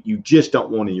you just don't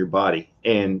want in your body.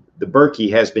 And the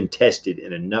Berkey has been tested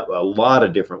in a lot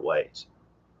of different ways.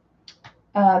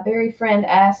 Barry Friend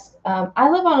asks, I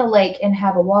live on a lake and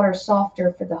have a water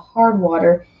softener for the hard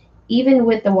water. Even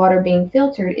with the water being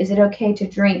filtered, is it okay to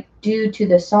drink due to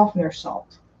the softener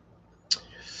salt?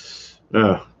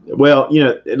 Well,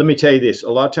 let me tell you this. A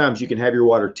lot of times you can have your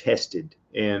water tested,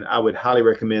 and I would highly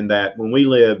recommend that. When we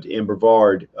lived in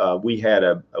Brevard, we had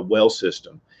a well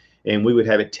system, and we would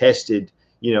have it tested,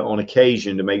 on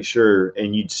occasion to make sure,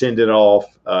 and you'd send it off.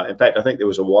 In fact, I think there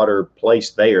was a water place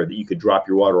there that you could drop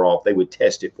your water off. They would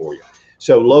test it for you.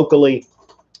 So locally,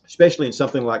 especially in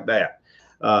something like that,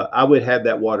 I would have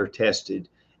that water tested,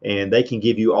 and they can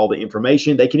give you all the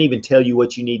information. They can even tell you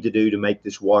what you need to do to make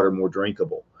this water more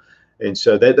drinkable. And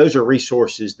so those are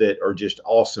resources that are just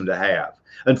awesome to have.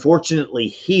 Unfortunately,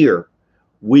 here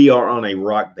we are on a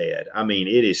rock bed. I mean,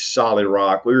 it is solid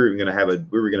rock. We were going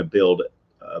to build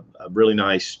a really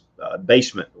nice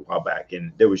basement a while back,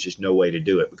 and there was just no way to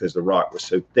do it because the rock was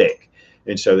so thick.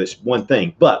 And so that's one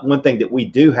thing. But one thing that we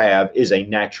do have is a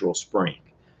natural spring.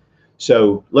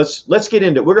 So let's get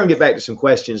into. We're going to get back to some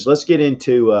questions. Let's get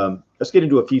into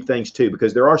a few things too,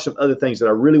 because there are some other things that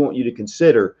I really want you to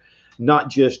consider. Not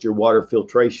just your water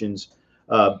filtrations.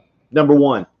 Number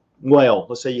one, well,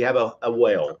 let's say you have a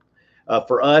well.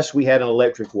 For us, we had an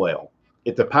electric well.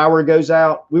 If the power goes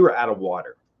out, we were out of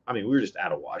water. I mean, we were just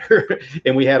out of water,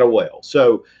 and we had a well.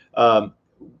 So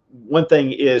one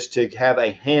thing is to have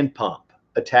a hand pump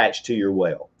attached to your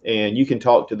well, and you can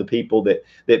talk to the people that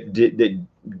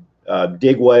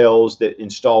dig wells, that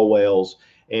install wells,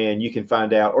 and you can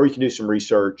find out, or you can do some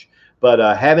research. But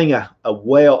having a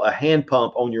hand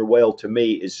pump on your well, to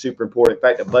me, is super important. In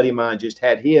fact, a buddy of mine just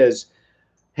had his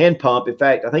hand pump. In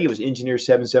fact, I think it was Engineer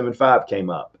 775 came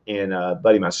up, and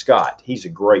buddy of mine, Scott, he's a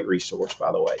great resource,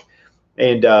 by the way.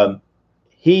 And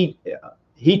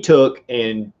he took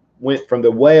and went from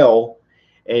the well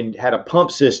and had a pump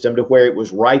system to where it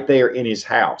was right there in his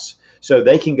house. So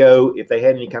they can go, if they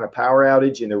had any kind of power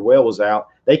outage and their well was out,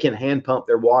 they can hand pump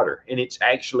their water. And it's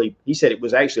actually, he said it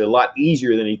was actually a lot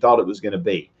easier than he thought it was going to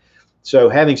be. So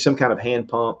having some kind of hand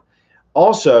pump.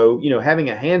 Also,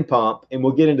 having a hand pump, and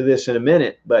we'll get into this in a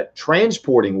minute, but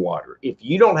transporting water. If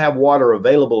you don't have water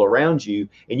available around you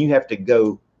and you have to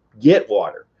go get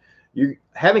water, you're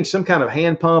having some kind of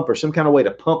hand pump or some kind of way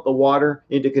to pump the water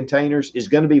into containers is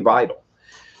going to be vital.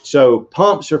 So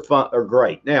pumps are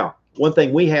great. Now, one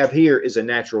thing we have here is a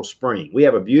natural spring. We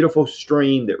have a beautiful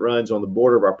stream that runs on the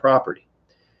border of our property,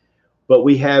 but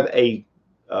we have a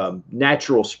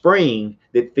natural spring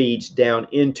that feeds down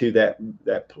into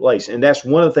that place. And that's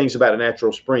one of the things about a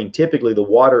natural spring. Typically, the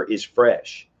water is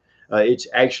fresh. It's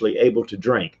actually able to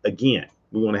drink. Again,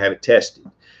 we want to have it tested.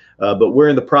 But we're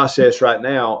in the process right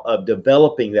now of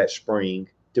developing that spring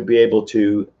to be able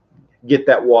to get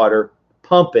that water,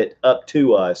 pump it up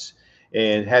to us,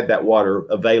 and have that water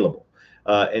available.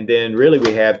 And then really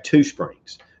we have two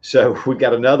springs. So we've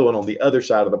got another one on the other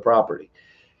side of the property.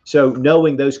 So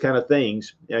knowing those kind of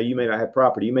things, you may not have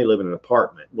property, you may live in an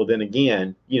apartment. Well, then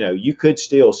again, you could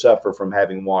still suffer from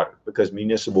having water because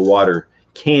municipal water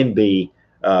can be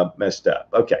messed up.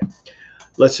 Okay,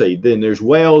 let's see. Then there's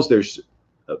wells.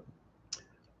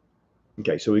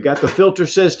 Okay, so we got the filter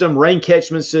system, rain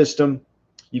catchment system.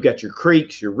 You got your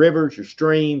creeks, your rivers, your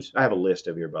streams. I have a list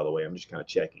over here, by the way. I'm just kind of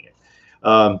checking it.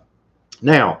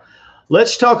 Now,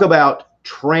 let's talk about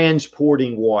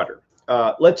transporting water.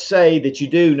 Let's say that you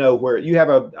do know where you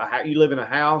have you live in a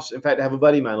house. In fact, I have a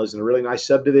buddy of mine lives in a really nice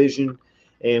subdivision.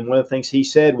 And one of the things he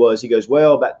said was, he goes,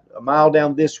 well, about a mile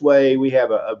down this way, we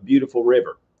have a beautiful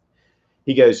river.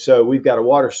 He goes, so we've got a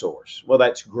water source. Well,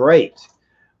 that's great,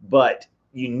 but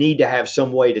you need to have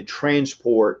some way to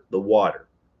transport the water.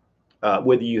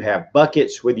 Whether you have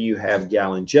buckets, whether you have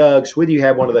gallon jugs, whether you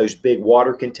have one of those big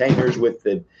water containers with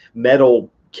the metal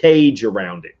cage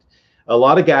around it. A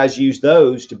lot of guys use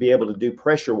those to be able to do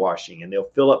pressure washing, and they'll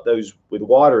fill up those with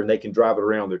water and they can drive it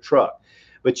around their truck.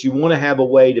 But you want to have a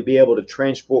way to be able to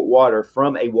transport water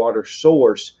from a water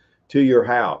source to your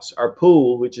house. Our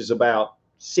pool, which is about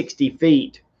 60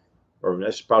 feet, or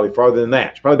that's probably farther than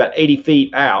that, it's probably about 80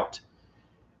 feet out.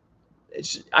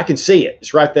 I can see it.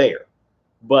 It's right there.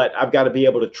 But I've got to be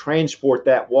able to transport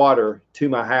that water to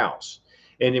my house.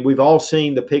 And we've all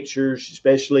seen the pictures,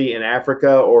 especially in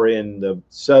Africa or in the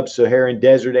sub-Saharan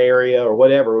desert area or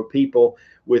whatever, with people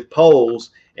with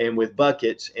poles and with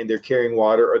buckets, and they're carrying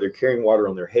water, or they're carrying water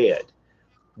on their head.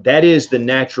 That is the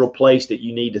natural place that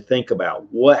you need to think about.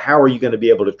 How are you going to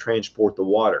be able to transport the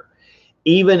water?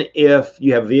 Even if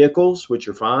you have vehicles, which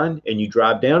are fine, and you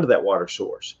drive down to that water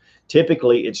source.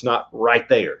 Typically, it's not right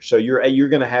there. So you're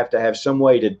going to have some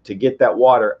way to get that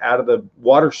water out of the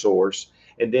water source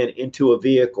and then into a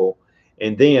vehicle,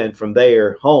 and then from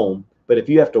there home. But if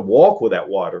you have to walk with that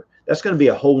water, that's going to be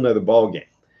a whole nother ballgame.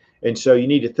 And so you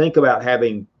need to think about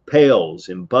having pails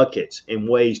and buckets and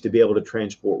ways to be able to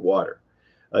transport water.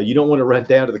 You don't want to run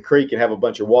down to the creek and have a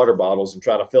bunch of water bottles and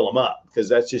try to fill them up, because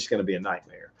that's just going to be a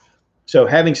nightmare. So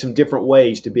having some different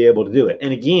ways to be able to do it.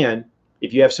 And again,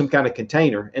 if you have some kind of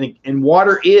container, and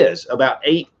water is about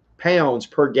 8 pounds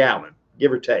per gallon,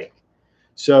 give or take.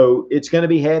 So it's going to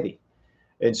be heavy.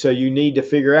 And so you need to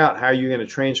figure out how you're going to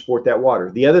transport that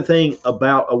water. The other thing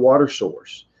about a water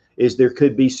source is there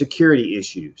could be security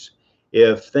issues.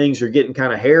 If things are getting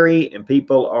kind of hairy and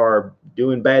people are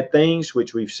doing bad things,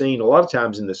 which we've seen a lot of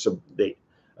times in the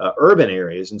urban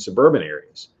areas and suburban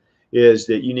areas, is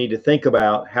that you need to think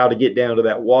about how to get down to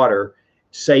that water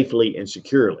safely and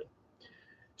securely.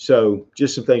 So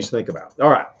just some things to think about. All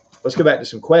right, let's go back to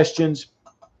some questions,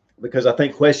 because I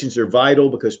think questions are vital,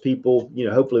 because people,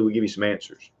 hopefully will give you some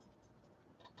answers,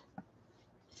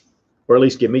 or at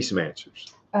least give me some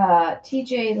answers.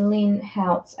 TJ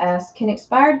Leanhouse asks, can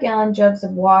expired gallon jugs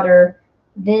of water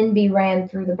then be ran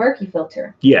through the Berkey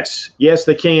filter? Yes,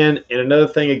 they can. And another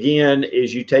thing again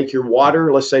is you take your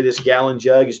water. Let's say this gallon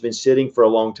jug has been sitting for a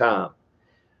long time.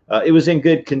 It was in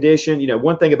good condition.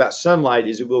 One thing about sunlight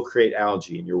is it will create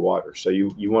algae in your water. So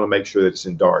you want to make sure that it's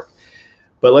in dark.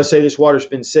 But let's say this water's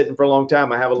been sitting for a long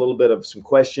time. I have a little bit of some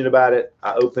question about it.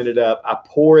 I open it up. I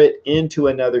pour it into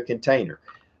another container.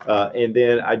 And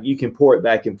then you can pour it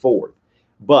back and forth.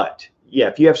 But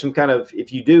yeah,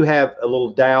 if you do have a little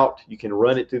doubt, you can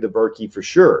run it through the Berkey for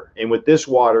sure. And with this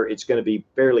water, it's going to be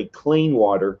fairly clean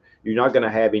water. You're not going to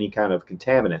have any kind of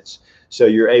contaminants. So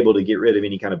you're able to get rid of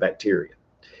any kind of bacteria.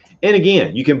 And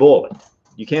again, you can boil it.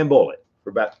 You can boil it for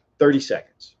about 30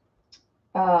 seconds.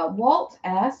 Walt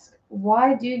asks,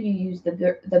 why do you use the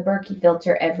Berkey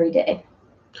filter every day?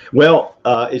 Well,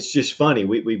 it's just funny.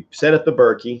 We set up the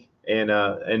Berkey.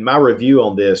 And my review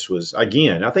on this was,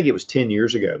 again, I think it was 10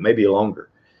 years ago, maybe longer.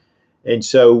 And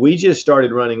so we just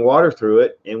started running water through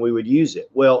it, and we would use it.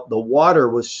 Well, the water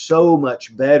was so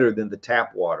much better than the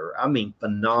tap water. I mean,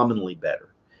 phenomenally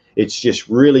better. It's just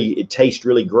it tastes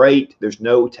really great. There's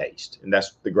no taste, and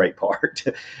that's the great part.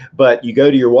 But you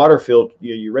go to your water filter,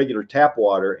 your regular tap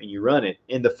water, and you run it.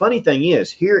 And the funny thing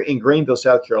is, here in Greenville,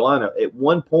 South Carolina, at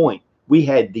one point, we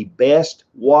had the best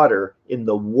water in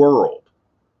the world,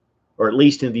 or at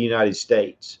least in the United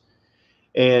States.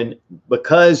 And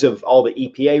because of all the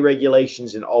EPA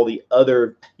regulations and all the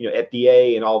other,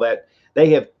 FDA and all that, they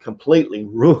have completely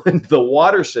ruined the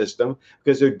water system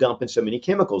because they're dumping so many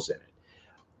chemicals in it.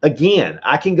 Again,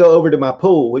 I can go over to my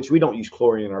pool, which we don't use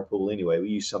chlorine in our pool anyway. We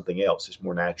use something else. It's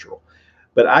more natural.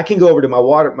 But I can go over to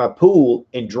my pool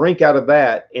and drink out of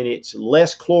that, and it's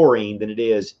less chlorine than it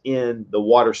is in the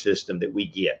water system that we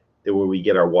get, where we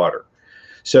get our water.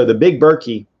 So the big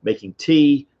Berkey, making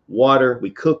tea, water, we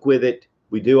cook with it,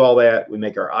 we do all that, we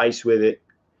make our ice with it.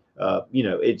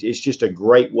 It's just a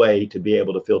great way to be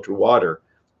able to filter water.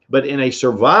 But in a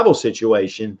survival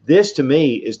situation, this to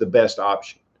me is the best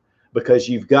option, because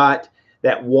you've got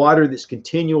that water that's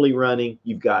continually running.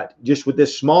 You've got, just with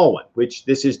this small one, which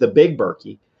this is the big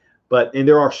Berkey, and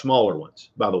there are smaller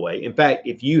ones, by the way. In fact,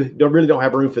 if you really don't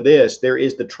have room for this, there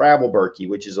is the travel Berkey,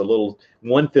 which is a little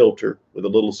one filter with a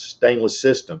little stainless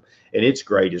system, and it's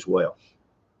great as well.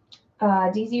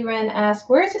 DZ Wren asks,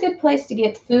 where's a good place to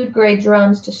get food grade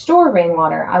drums to store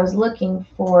rainwater? I was looking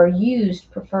for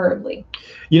used, preferably.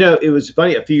 It was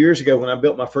funny. A few years ago when I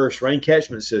built my first rain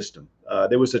catchment system,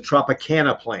 there was a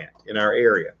Tropicana plant in our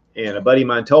area, and a buddy of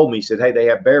mine told me, he said, hey, they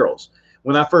have barrels.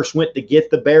 When I first went to get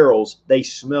the barrels, they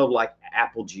smelled like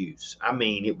apple juice. I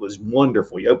mean, it was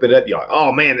wonderful. You open it up, you're like,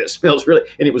 oh man, that smells really,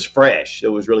 and it was fresh. It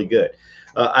was really good.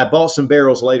 I bought some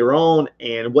barrels later on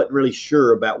and wasn't really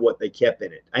sure about what they kept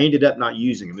in it. I ended up not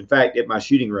using them. In fact, at my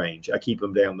shooting range, I keep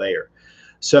them down there.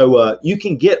 So you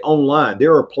can get online.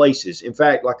 There are places. In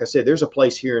fact, like I said, there's a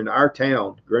place here in our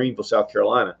town, Greenville, South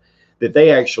Carolina, that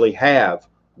they actually have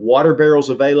water barrels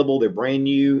available. They're brand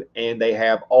new, and they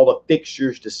have all the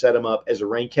fixtures to set them up as a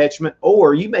rain catchment.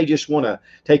 Or you may just want to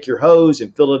take your hose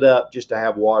and fill it up just to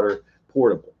have water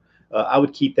portable. I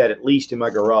would keep that at least in my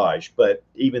garage, but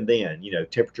even then,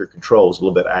 temperature control is a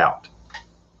little bit out.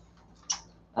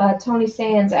 Tony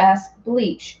Sands asks,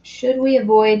 bleach, should we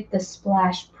avoid the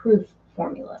splash proof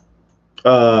formula?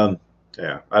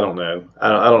 Yeah, I don't know.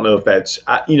 I don't know if that's,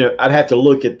 I'd have to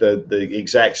look at the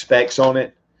exact specs on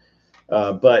it.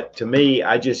 But to me,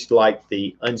 I just like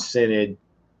the unscented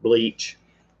bleach.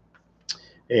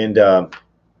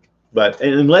 But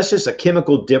unless it's a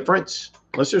chemical difference,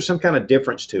 unless there's some kind of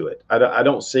difference to it. I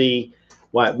don't see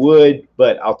why it would,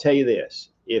 but I'll tell you this: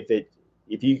 if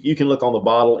you can look on the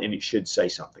bottle and it should say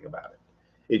something about it.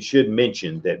 It should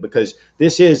mention that, because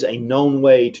this is a known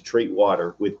way to treat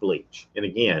water with bleach. And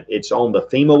again, it's on the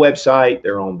FEMA website.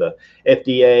 They're on the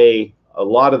FDA, a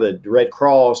lot of the Red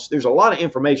Cross. There's a lot of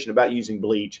information about using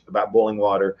bleach, about boiling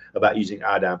water, about using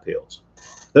iodine pills.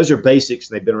 Those are basics,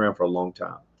 and they've been around for a long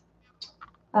time.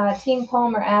 Team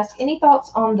Palmer asks, any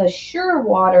thoughts on the Sure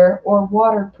Water or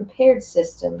water prepared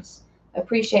systems?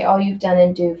 Appreciate all you've done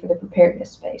and do for the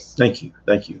preparedness space. Thank you.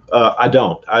 Thank you. I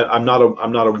don't. I'm not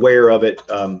aware of it.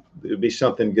 It would be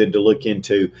something good to look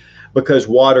into, because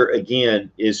water, again,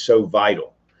 is so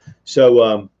vital.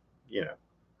 So,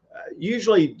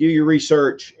 usually do your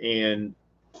research, and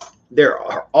there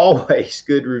are always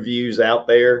good reviews out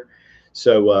there.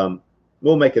 So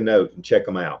we'll make a note and check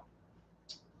them out.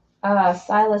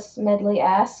 Silas Medley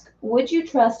asks, would you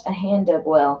trust a hand dug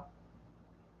well?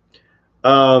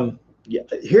 Yeah,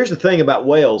 here's the thing about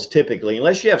wells. Typically,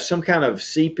 unless you have some kind of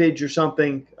seepage or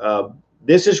something,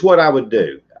 this is what I would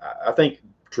do. I think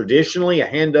traditionally a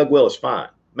hand dug well is fine.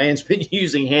 Man's been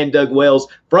using hand dug wells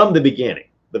from the beginning,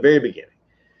 the very beginning.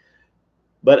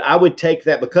 But I would take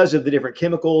that, because of the different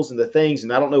chemicals and the things,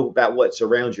 and I don't know about what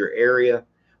surrounds your area.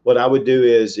 What I would do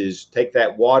is take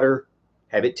that water,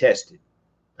 have it tested.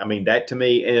 I mean, that to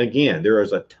me, and again, there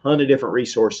is a ton of different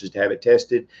resources to have it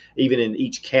tested. Even in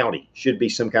each county should be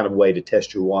some kind of way to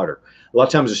test your water. A lot of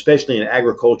times, especially in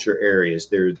agriculture areas,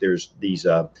 there's these,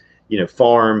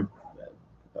 farm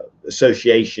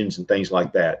associations and things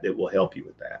like that will help you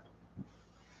with that.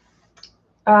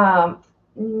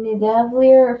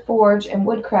 Nidavlier Forge and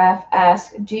Woodcraft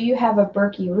ask, do you have a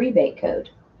Berkey rebate code?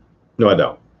 No, I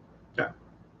don't. No.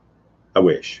 I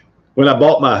wish. When I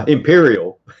bought my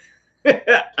Imperial,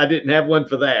 I didn't have one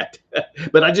for that,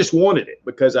 but I just wanted it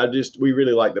because we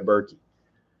really like the Berkey.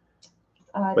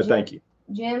 But thank you.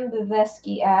 Jim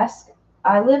Bavesky asks,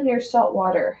 I live near salt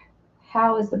water.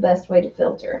 How is the best way to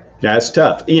filter? Yeah, it's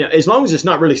tough. As long as it's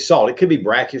not really salt, it could be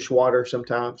brackish water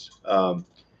sometimes.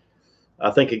 I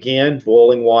think, again,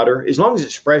 boiling water, as long as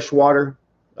it's fresh water,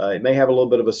 it may have a little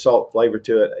bit of a salt flavor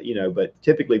to it, but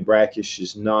typically brackish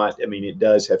is not. I mean, it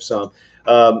does have some.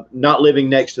 Not living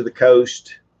next to the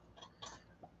coast,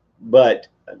 but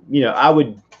you're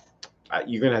going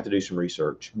to have to do some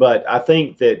research. But I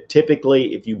think that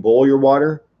typically if you boil your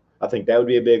water, I think that would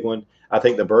be a big one. I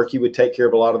think the Berkey would take care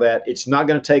of a lot of that. It's not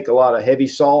going to take a lot of heavy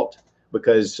salt,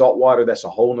 because salt water, that's a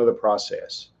whole nother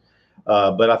process.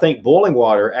 But I think boiling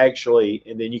water actually,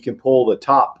 and then you can pull the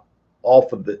top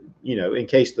off of the, in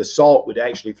case the salt would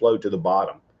actually flow to the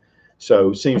bottom.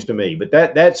 So it seems to me, but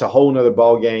that's a whole nother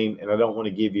ball game, and I don't want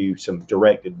to give you some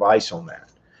direct advice on that.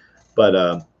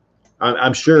 But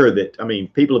I'm sure that,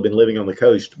 people have been living on the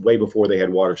coast way before they had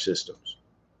water systems.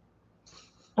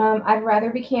 I'd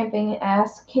rather be camping.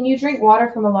 Ask, can you drink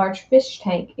water from a large fish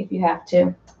tank if you have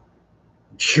to?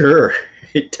 Sure.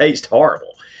 It tastes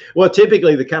horrible. Well,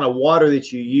 typically the kind of water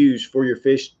that you use for your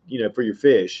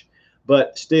fish,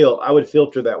 but still I would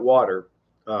filter that water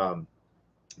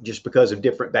just because of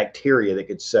different bacteria that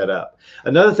could set up.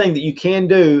 Another thing that you can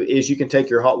do is you can take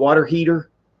your hot water heater.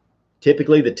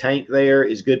 Typically the tank there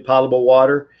is good potable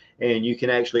water, and you can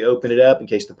actually open it up in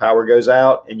case the power goes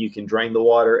out, and you can drain the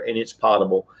water, and it's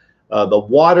potable. The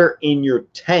water in your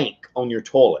tank on your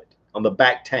toilet, on the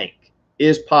back tank,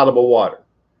 is potable water.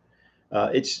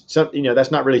 It's something, that's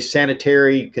not really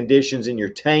sanitary conditions in your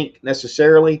tank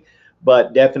necessarily,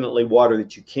 but definitely water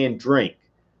that you can drink.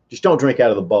 Just don't drink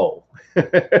out of the bowl.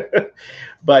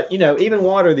 But, even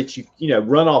water that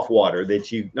runoff water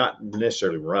that you, not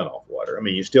necessarily runoff water.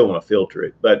 You still want to filter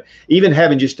it, but even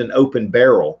having just an open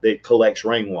barrel that collects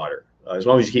rainwater, as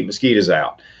long as you keep mosquitoes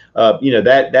out,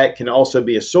 that can also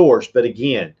be a source. But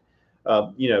again,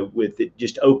 with it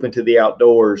just open to the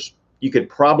outdoors, you could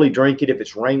probably drink it if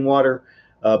it's rainwater.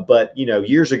 But,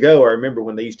 years ago, I remember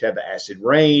when they used to have the acid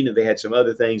rain, and they had some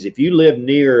other things. If you live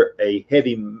near a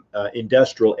heavy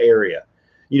industrial area,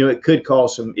 it could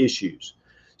cause some issues.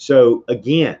 So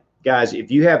again, guys, if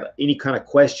you have any kind of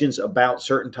questions about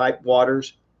certain type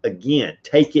waters, again,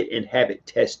 take it and have it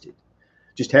tested.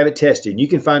 Just have it tested. You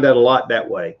can find out a lot that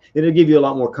way. It'll give you a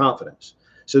lot more confidence.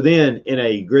 So then in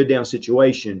a grid down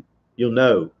situation, you'll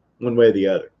know one way or the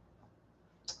other.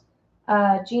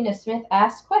 Gina Smith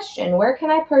asks, question, where can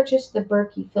I purchase the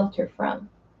Berkey filter from?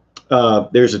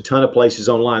 There's a ton of places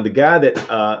online. The guy that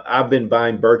I've been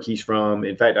buying Berkeys from,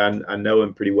 in fact, I know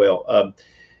him pretty well.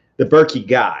 The Berkey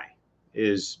guy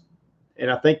is, and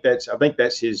I think that's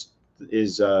his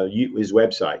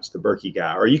website's the Berkey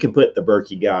guy, or you can put the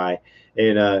Berkey guy,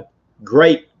 and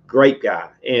great great guy,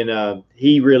 and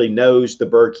he really knows the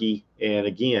Berkey. And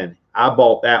again, I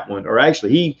bought that one, or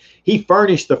actually he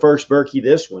furnished the first Berkey,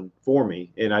 this one, for me,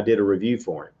 and I did a review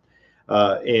for him.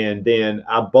 And then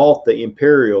I bought the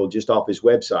Imperial just off his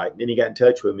website. And then he got in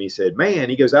touch with me. He said, "Man,"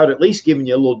 he goes, "I would at least giving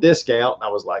you a little discount." And I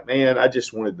was like, "Man, I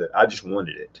just wanted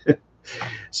it."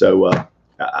 So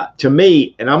to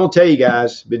me, and I'm gonna tell you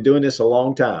guys, been doing this a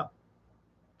long time,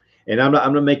 and I'm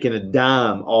not making a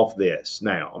dime off this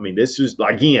now. I mean, this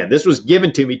was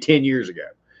given to me 10 years ago,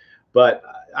 but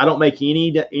I don't make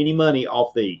any money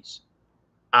off these.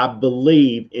 I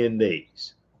believe in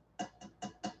these.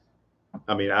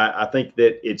 I mean, I think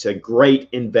that it's a great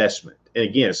investment. And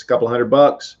again, it's a couple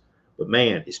 $100, but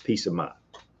man, it's peace of mind.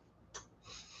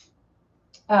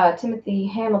 Timothy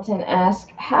Hamilton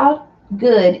asked, how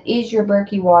good is your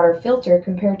Berkey water filter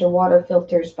compared to water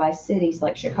filters by cities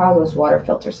like Chicago's water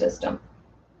filter system?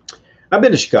 I've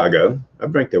been to Chicago.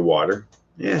 I've drank their water.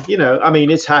 Yeah, I mean,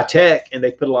 it's high tech and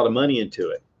they put a lot of money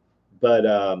into it.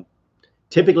 But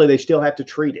typically they still have to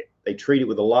treat it. They treat it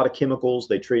with a lot of chemicals.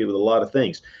 They treat it with a lot of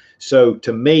things. So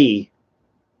to me,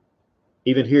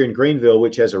 even here in Greenville,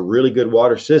 which has a really good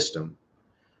water system,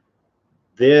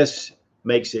 this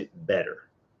makes it better.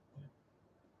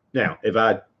 Now, if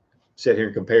I sit here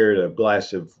and compare a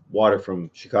glass of water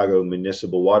from Chicago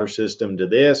Municipal Water System to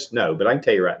this, no, but I can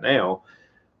tell you right now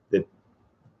that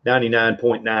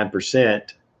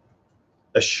 99.9%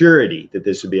 assurity that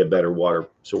this would be a better water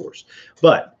source.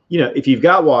 But if you've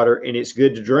got water and it's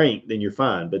good to drink, then you're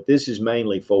fine. But this is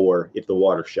mainly for if the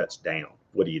water shuts down.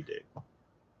 What do you do?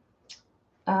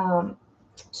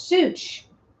 SOOTCH,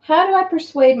 how do I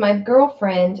persuade my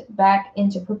girlfriend back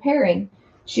into preparing?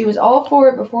 She was all for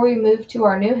it before we moved to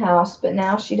our new house, but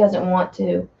now she doesn't want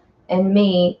to, and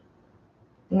she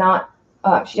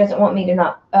doesn't want me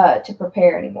to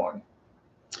prepare anymore.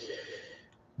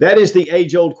 That is the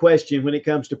age-old question when it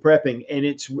comes to prepping, and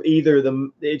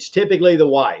it's typically the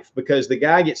wife, because the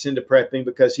guy gets into prepping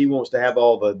because he wants to have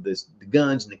all the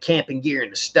guns and the camping gear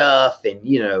and the stuff, and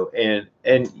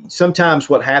and sometimes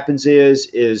what happens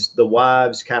is the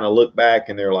wives kind of look back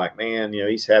and they're like, man,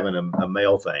 he's having a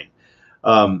male thing.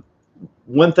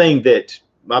 One thing that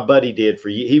my buddy did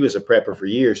he was a prepper for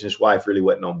years, and his wife really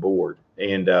wasn't on board,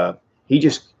 and he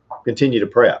just continued to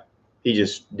prep. He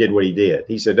just did what he did.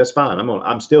 He said, "That's fine.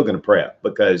 I'm still going to prep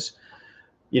because,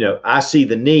 I see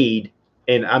the need,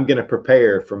 and I'm going to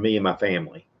prepare for me and my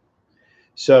family."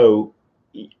 So,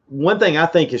 one thing I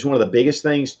think is one of the biggest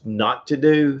things not to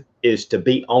do is to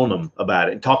be on them about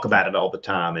it and talk about it all the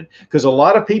time, and because a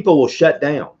lot of people will shut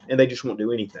down and they just won't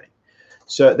do anything,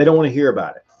 so they don't want to hear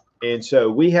about it. And so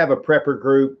we have a prepper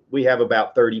group. We have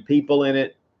about 30 people in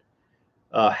it.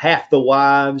 Half the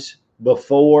wives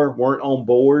before weren't on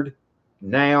board.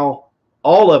 Now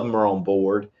all of them are on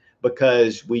board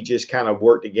because we just kind of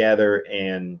work together.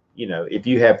 And if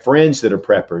you have friends that are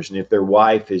preppers, and if their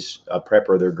wife is a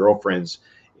prepper, their girlfriend's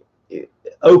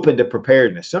open to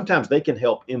preparedness, sometimes they can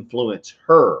help influence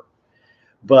her.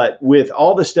 But with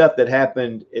all the stuff that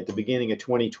happened at the beginning of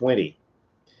 2020,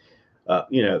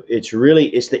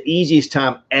 it's the easiest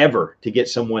time ever to get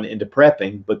someone into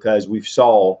prepping because we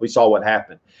saw what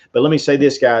happened. But let me say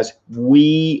this, guys,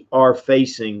 we are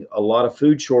facing a lot of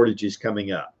food shortages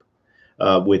coming up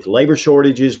with labor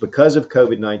shortages because of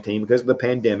COVID-19, because of the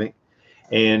pandemic,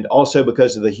 and also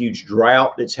because of the huge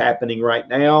drought that's happening right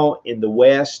now in the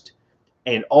West.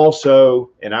 And also,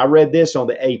 and I read this on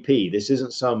the AP, this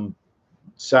isn't some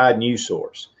side news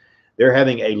source. They're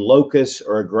having a locust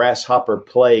or a grasshopper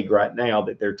plague right now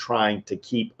that they're trying to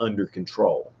keep under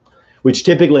control, which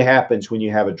typically happens when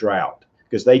you have a drought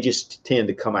because they just tend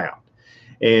to come out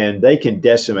and they can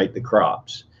decimate the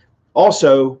crops.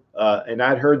 Also, and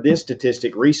I'd heard this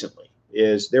statistic recently,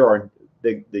 is the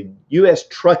U.S.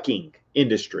 trucking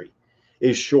industry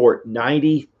is short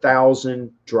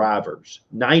 90,000 drivers.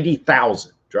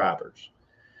 90,000 drivers.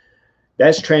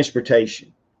 That's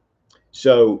transportation.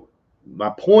 So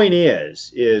my point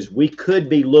is we could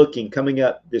be looking coming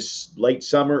up this late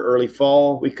summer, early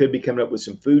fall, we could be coming up with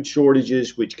some food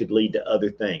shortages, which could lead to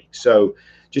other things. So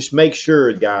just make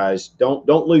sure, guys, don't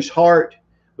lose heart,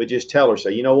 but just tell her,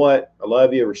 say, you know what, I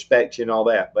love you, respect you and all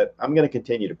that, but I'm going to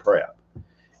continue to prep.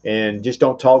 And just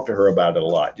don't talk to her about it a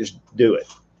lot. Just do it.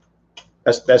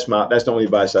 That's the only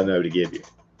advice I know to give you.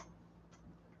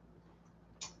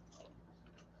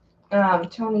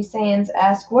 Tony Sands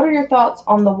asked, what are your thoughts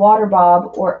on the water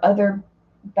bob or other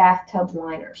bathtub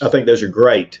liners? I think those are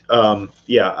great. One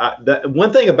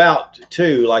thing about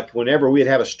too, like whenever we'd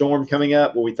have a storm coming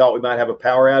up where we thought we might have a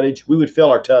power outage, we would fill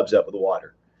our tubs up with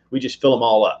water. We just fill them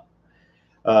all up.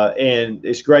 And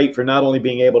it's great for not only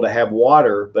being able to have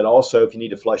water, but also if you need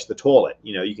to flush the toilet,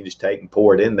 you can just take and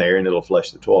pour it in there and it'll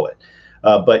flush the toilet.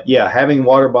 But yeah, having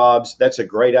water bobs, that's a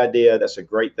great idea. That's a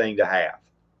great thing to have.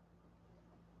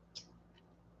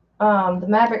 The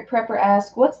Maverick Prepper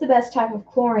asks, what's the best type of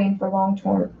chlorine for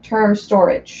long-term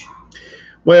storage?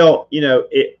 Well,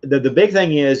 the big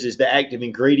thing is the active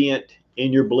ingredient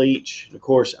in your bleach, of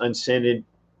course, unscented.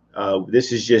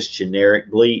 This is just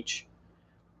generic bleach.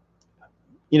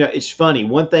 It's funny.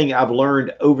 One thing I've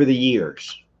learned over the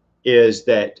years is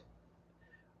that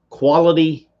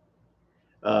quality,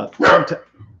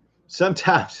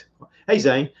 sometimes, hey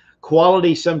Zane,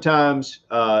 quality sometimes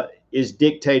is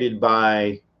dictated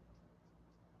by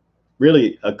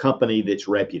really a company that's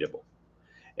reputable.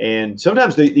 And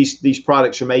sometimes these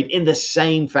products are made in the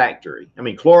same factory. I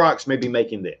mean, Clorox may be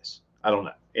making this. I don't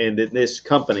know. And this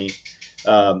company,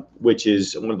 which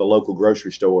is one of the local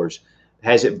grocery stores,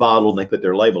 has it bottled and they put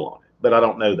their label on it. But I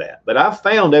don't know that. But I've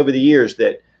found over the years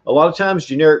that a lot of times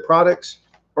generic products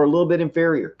are a little bit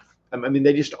inferior. I mean,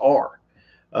 they just are.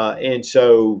 And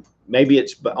so maybe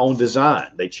it's on design.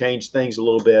 They change things a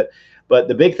little bit. But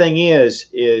the big thing is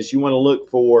you want to look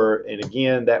for, and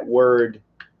again, that word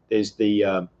is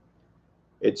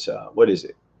what is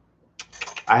it?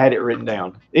 I had it written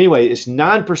down. Anyway, it's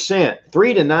 9%,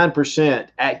 3 to 9%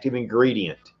 active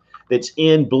ingredient that's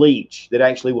in bleach that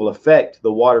actually will affect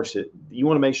the water. You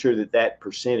want to make sure that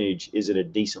percentage is at a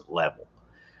decent level.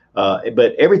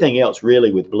 But everything else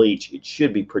really with bleach, it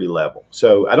should be pretty level.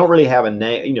 So I don't really have a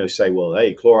name, say, well,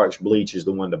 hey, Clorox bleach is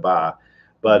the one to buy.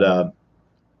 But,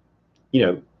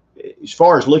 as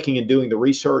far as looking and doing the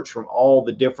research from all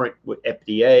the different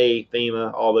FDA,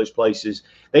 FEMA, all those places,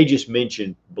 they just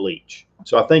mentioned bleach.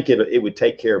 So I think it would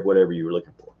take care of whatever you were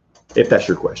looking for, if that's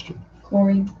your question.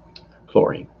 Chlorine.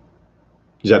 Chlorine.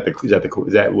 Is that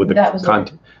what the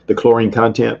content? The chlorine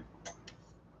content?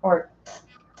 Or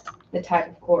the type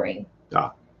of chlorine.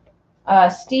 Ah.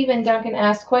 Stephen Duncan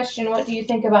asked, question, what do you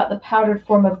think about the powdered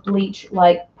form of bleach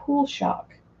like Pool Shock?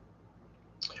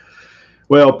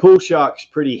 Well, Pool Shock's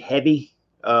pretty heavy.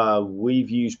 We've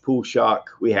used Pool Shock.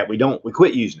 We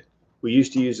quit using it. We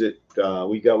used to use it.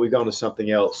 We've gone to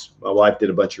something else. My wife did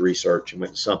a bunch of research and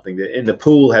went to something and the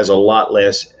pool has a lot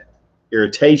less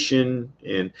irritation.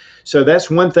 And so that's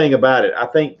one thing about it. I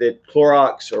think that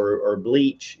Clorox or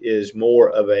bleach is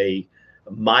more of a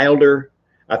milder.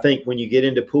 I think when you get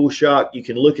into Pool Shock, you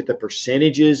can look at the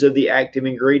percentages of the active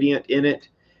ingredient in it.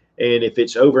 And if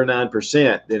it's over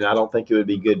 9%, then I don't think it would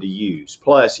be good to use.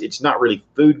 Plus, it's not really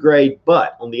food grade.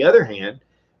 But on the other hand,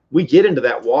 we get into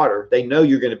that water. They know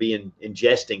you're going to be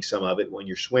ingesting some of it when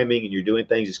you're swimming and you're doing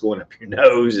things. It's going up your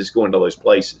nose. It's going to those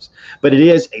places. But it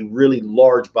is a really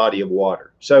large body of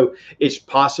water. So it's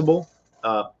possible.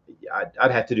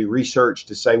 I'd have to do research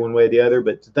to say one way or the other.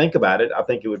 But to think about it, I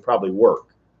think it would probably work.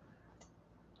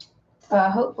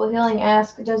 Hopeful Healing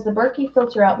asks, does the Berkey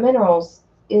filter out minerals?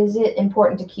 Is it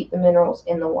important to keep the minerals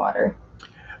in the water?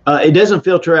 It doesn't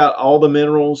filter out all the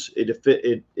minerals.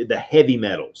 The heavy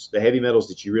metals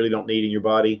that you really don't need in your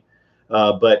body.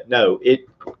 But no,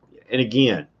 and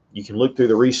again, you can look through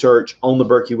the research on the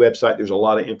Berkey website. There's a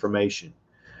lot of information.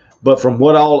 But from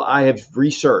what all I have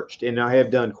researched, and I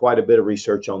have done quite a bit of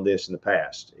research on this in the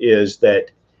past, is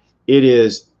that it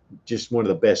is just one of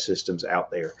the best systems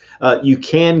out there. You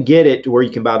can get it to where you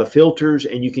can buy the filters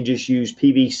and you can just use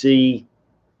PVC,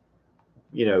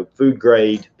 food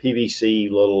grade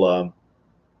PVC little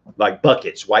like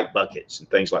buckets, white buckets and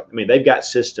things like that. I mean, they've got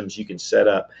systems you can set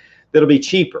up that'll be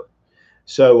cheaper.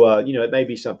 So, it may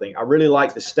be something. I really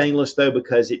like the stainless though,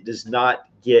 because it does not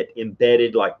get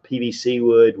embedded like PVC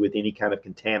would with any kind of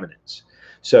contaminants.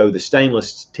 So the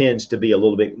stainless tends to be a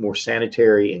little bit more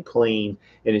sanitary and clean,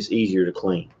 and it's easier to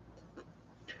clean.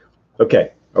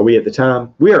 Okay. Are we at the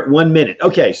time? We are at 1 minute.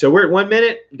 Okay. So we're at 1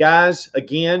 minute, guys.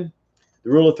 Again, the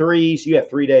rule of threes, you have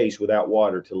 3 days without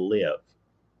water to live.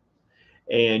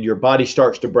 And your body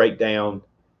starts to break down.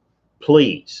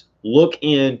 Please look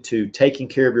into taking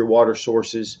care of your water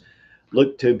sources.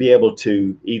 Look to be able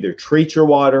to either treat your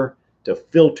water, to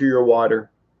filter your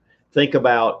water. Think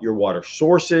about your water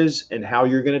sources and how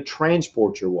you're going to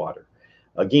transport your water.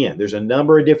 Again, there's a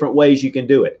number of different ways you can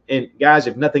do it. And guys,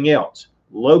 if nothing else,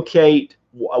 locate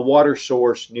a water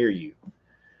source near you.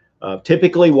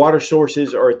 Typically, water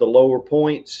sources are at the lower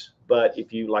points, but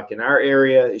if you, like in our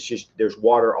area, it's just there's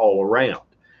water all around.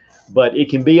 But it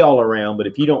can be all around, but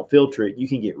if you don't filter it, you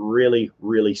can get really,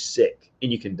 really sick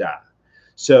and you can die.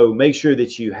 So make sure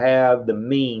that you have the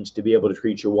means to be able to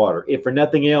treat your water. If for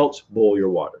nothing else, boil your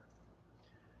water.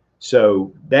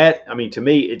 So that, I mean, to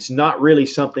me, it's not really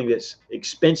something that's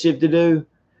expensive to do,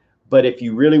 But if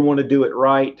you really want to do it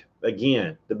right,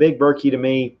 again, the Big Berkey to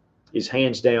me is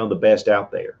hands down the best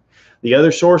out there. The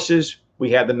other sources, we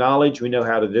have the knowledge, we know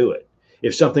how to do it.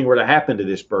 If something were to happen to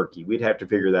this Berkey, we'd have to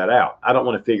figure that out. I don't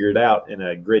want to figure it out in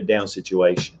a grid down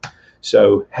situation.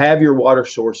 So have your water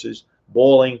sources,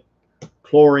 boiling,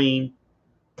 chlorine,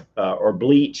 or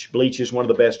bleach. Bleach is one of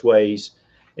the best ways.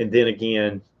 And then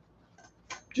again,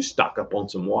 just stock up on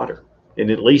some water.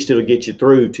 And at least it'll get you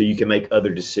through till you can make other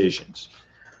decisions.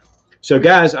 So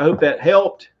guys, I hope that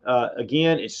helped.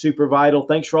 Again, it's super vital.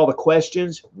 Thanks for all the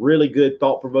questions. Really good,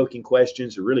 thought-provoking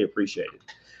questions. I really appreciate it.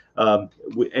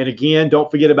 And again,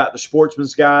 don't forget about the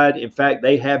Sportsman's Guide. In fact,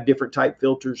 they have different type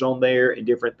filters on there and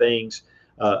different things.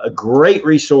 A great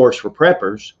resource for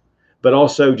preppers, but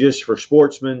also just for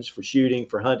sportsmen, for shooting,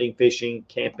 for hunting, fishing,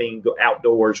 camping, go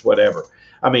outdoors, whatever.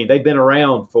 I mean, they've been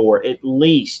around for at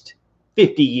least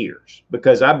 50 years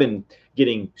because I've been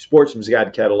getting Sportsman's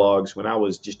Guide catalogs when I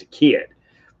was just a kid.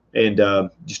 And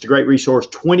just a great resource,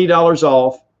 $20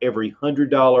 off every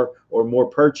 $100 or more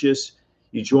purchase.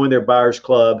 You join their buyers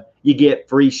club, you get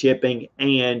free shipping,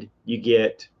 and you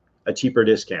get a cheaper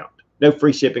discount. No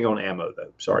free shipping on ammo,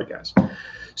 though. Sorry, guys.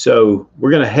 So we're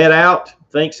going to head out.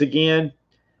 Thanks again.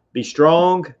 Be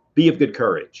strong. Be of good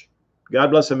courage.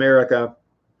 God bless America.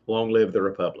 Long live the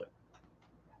Republic.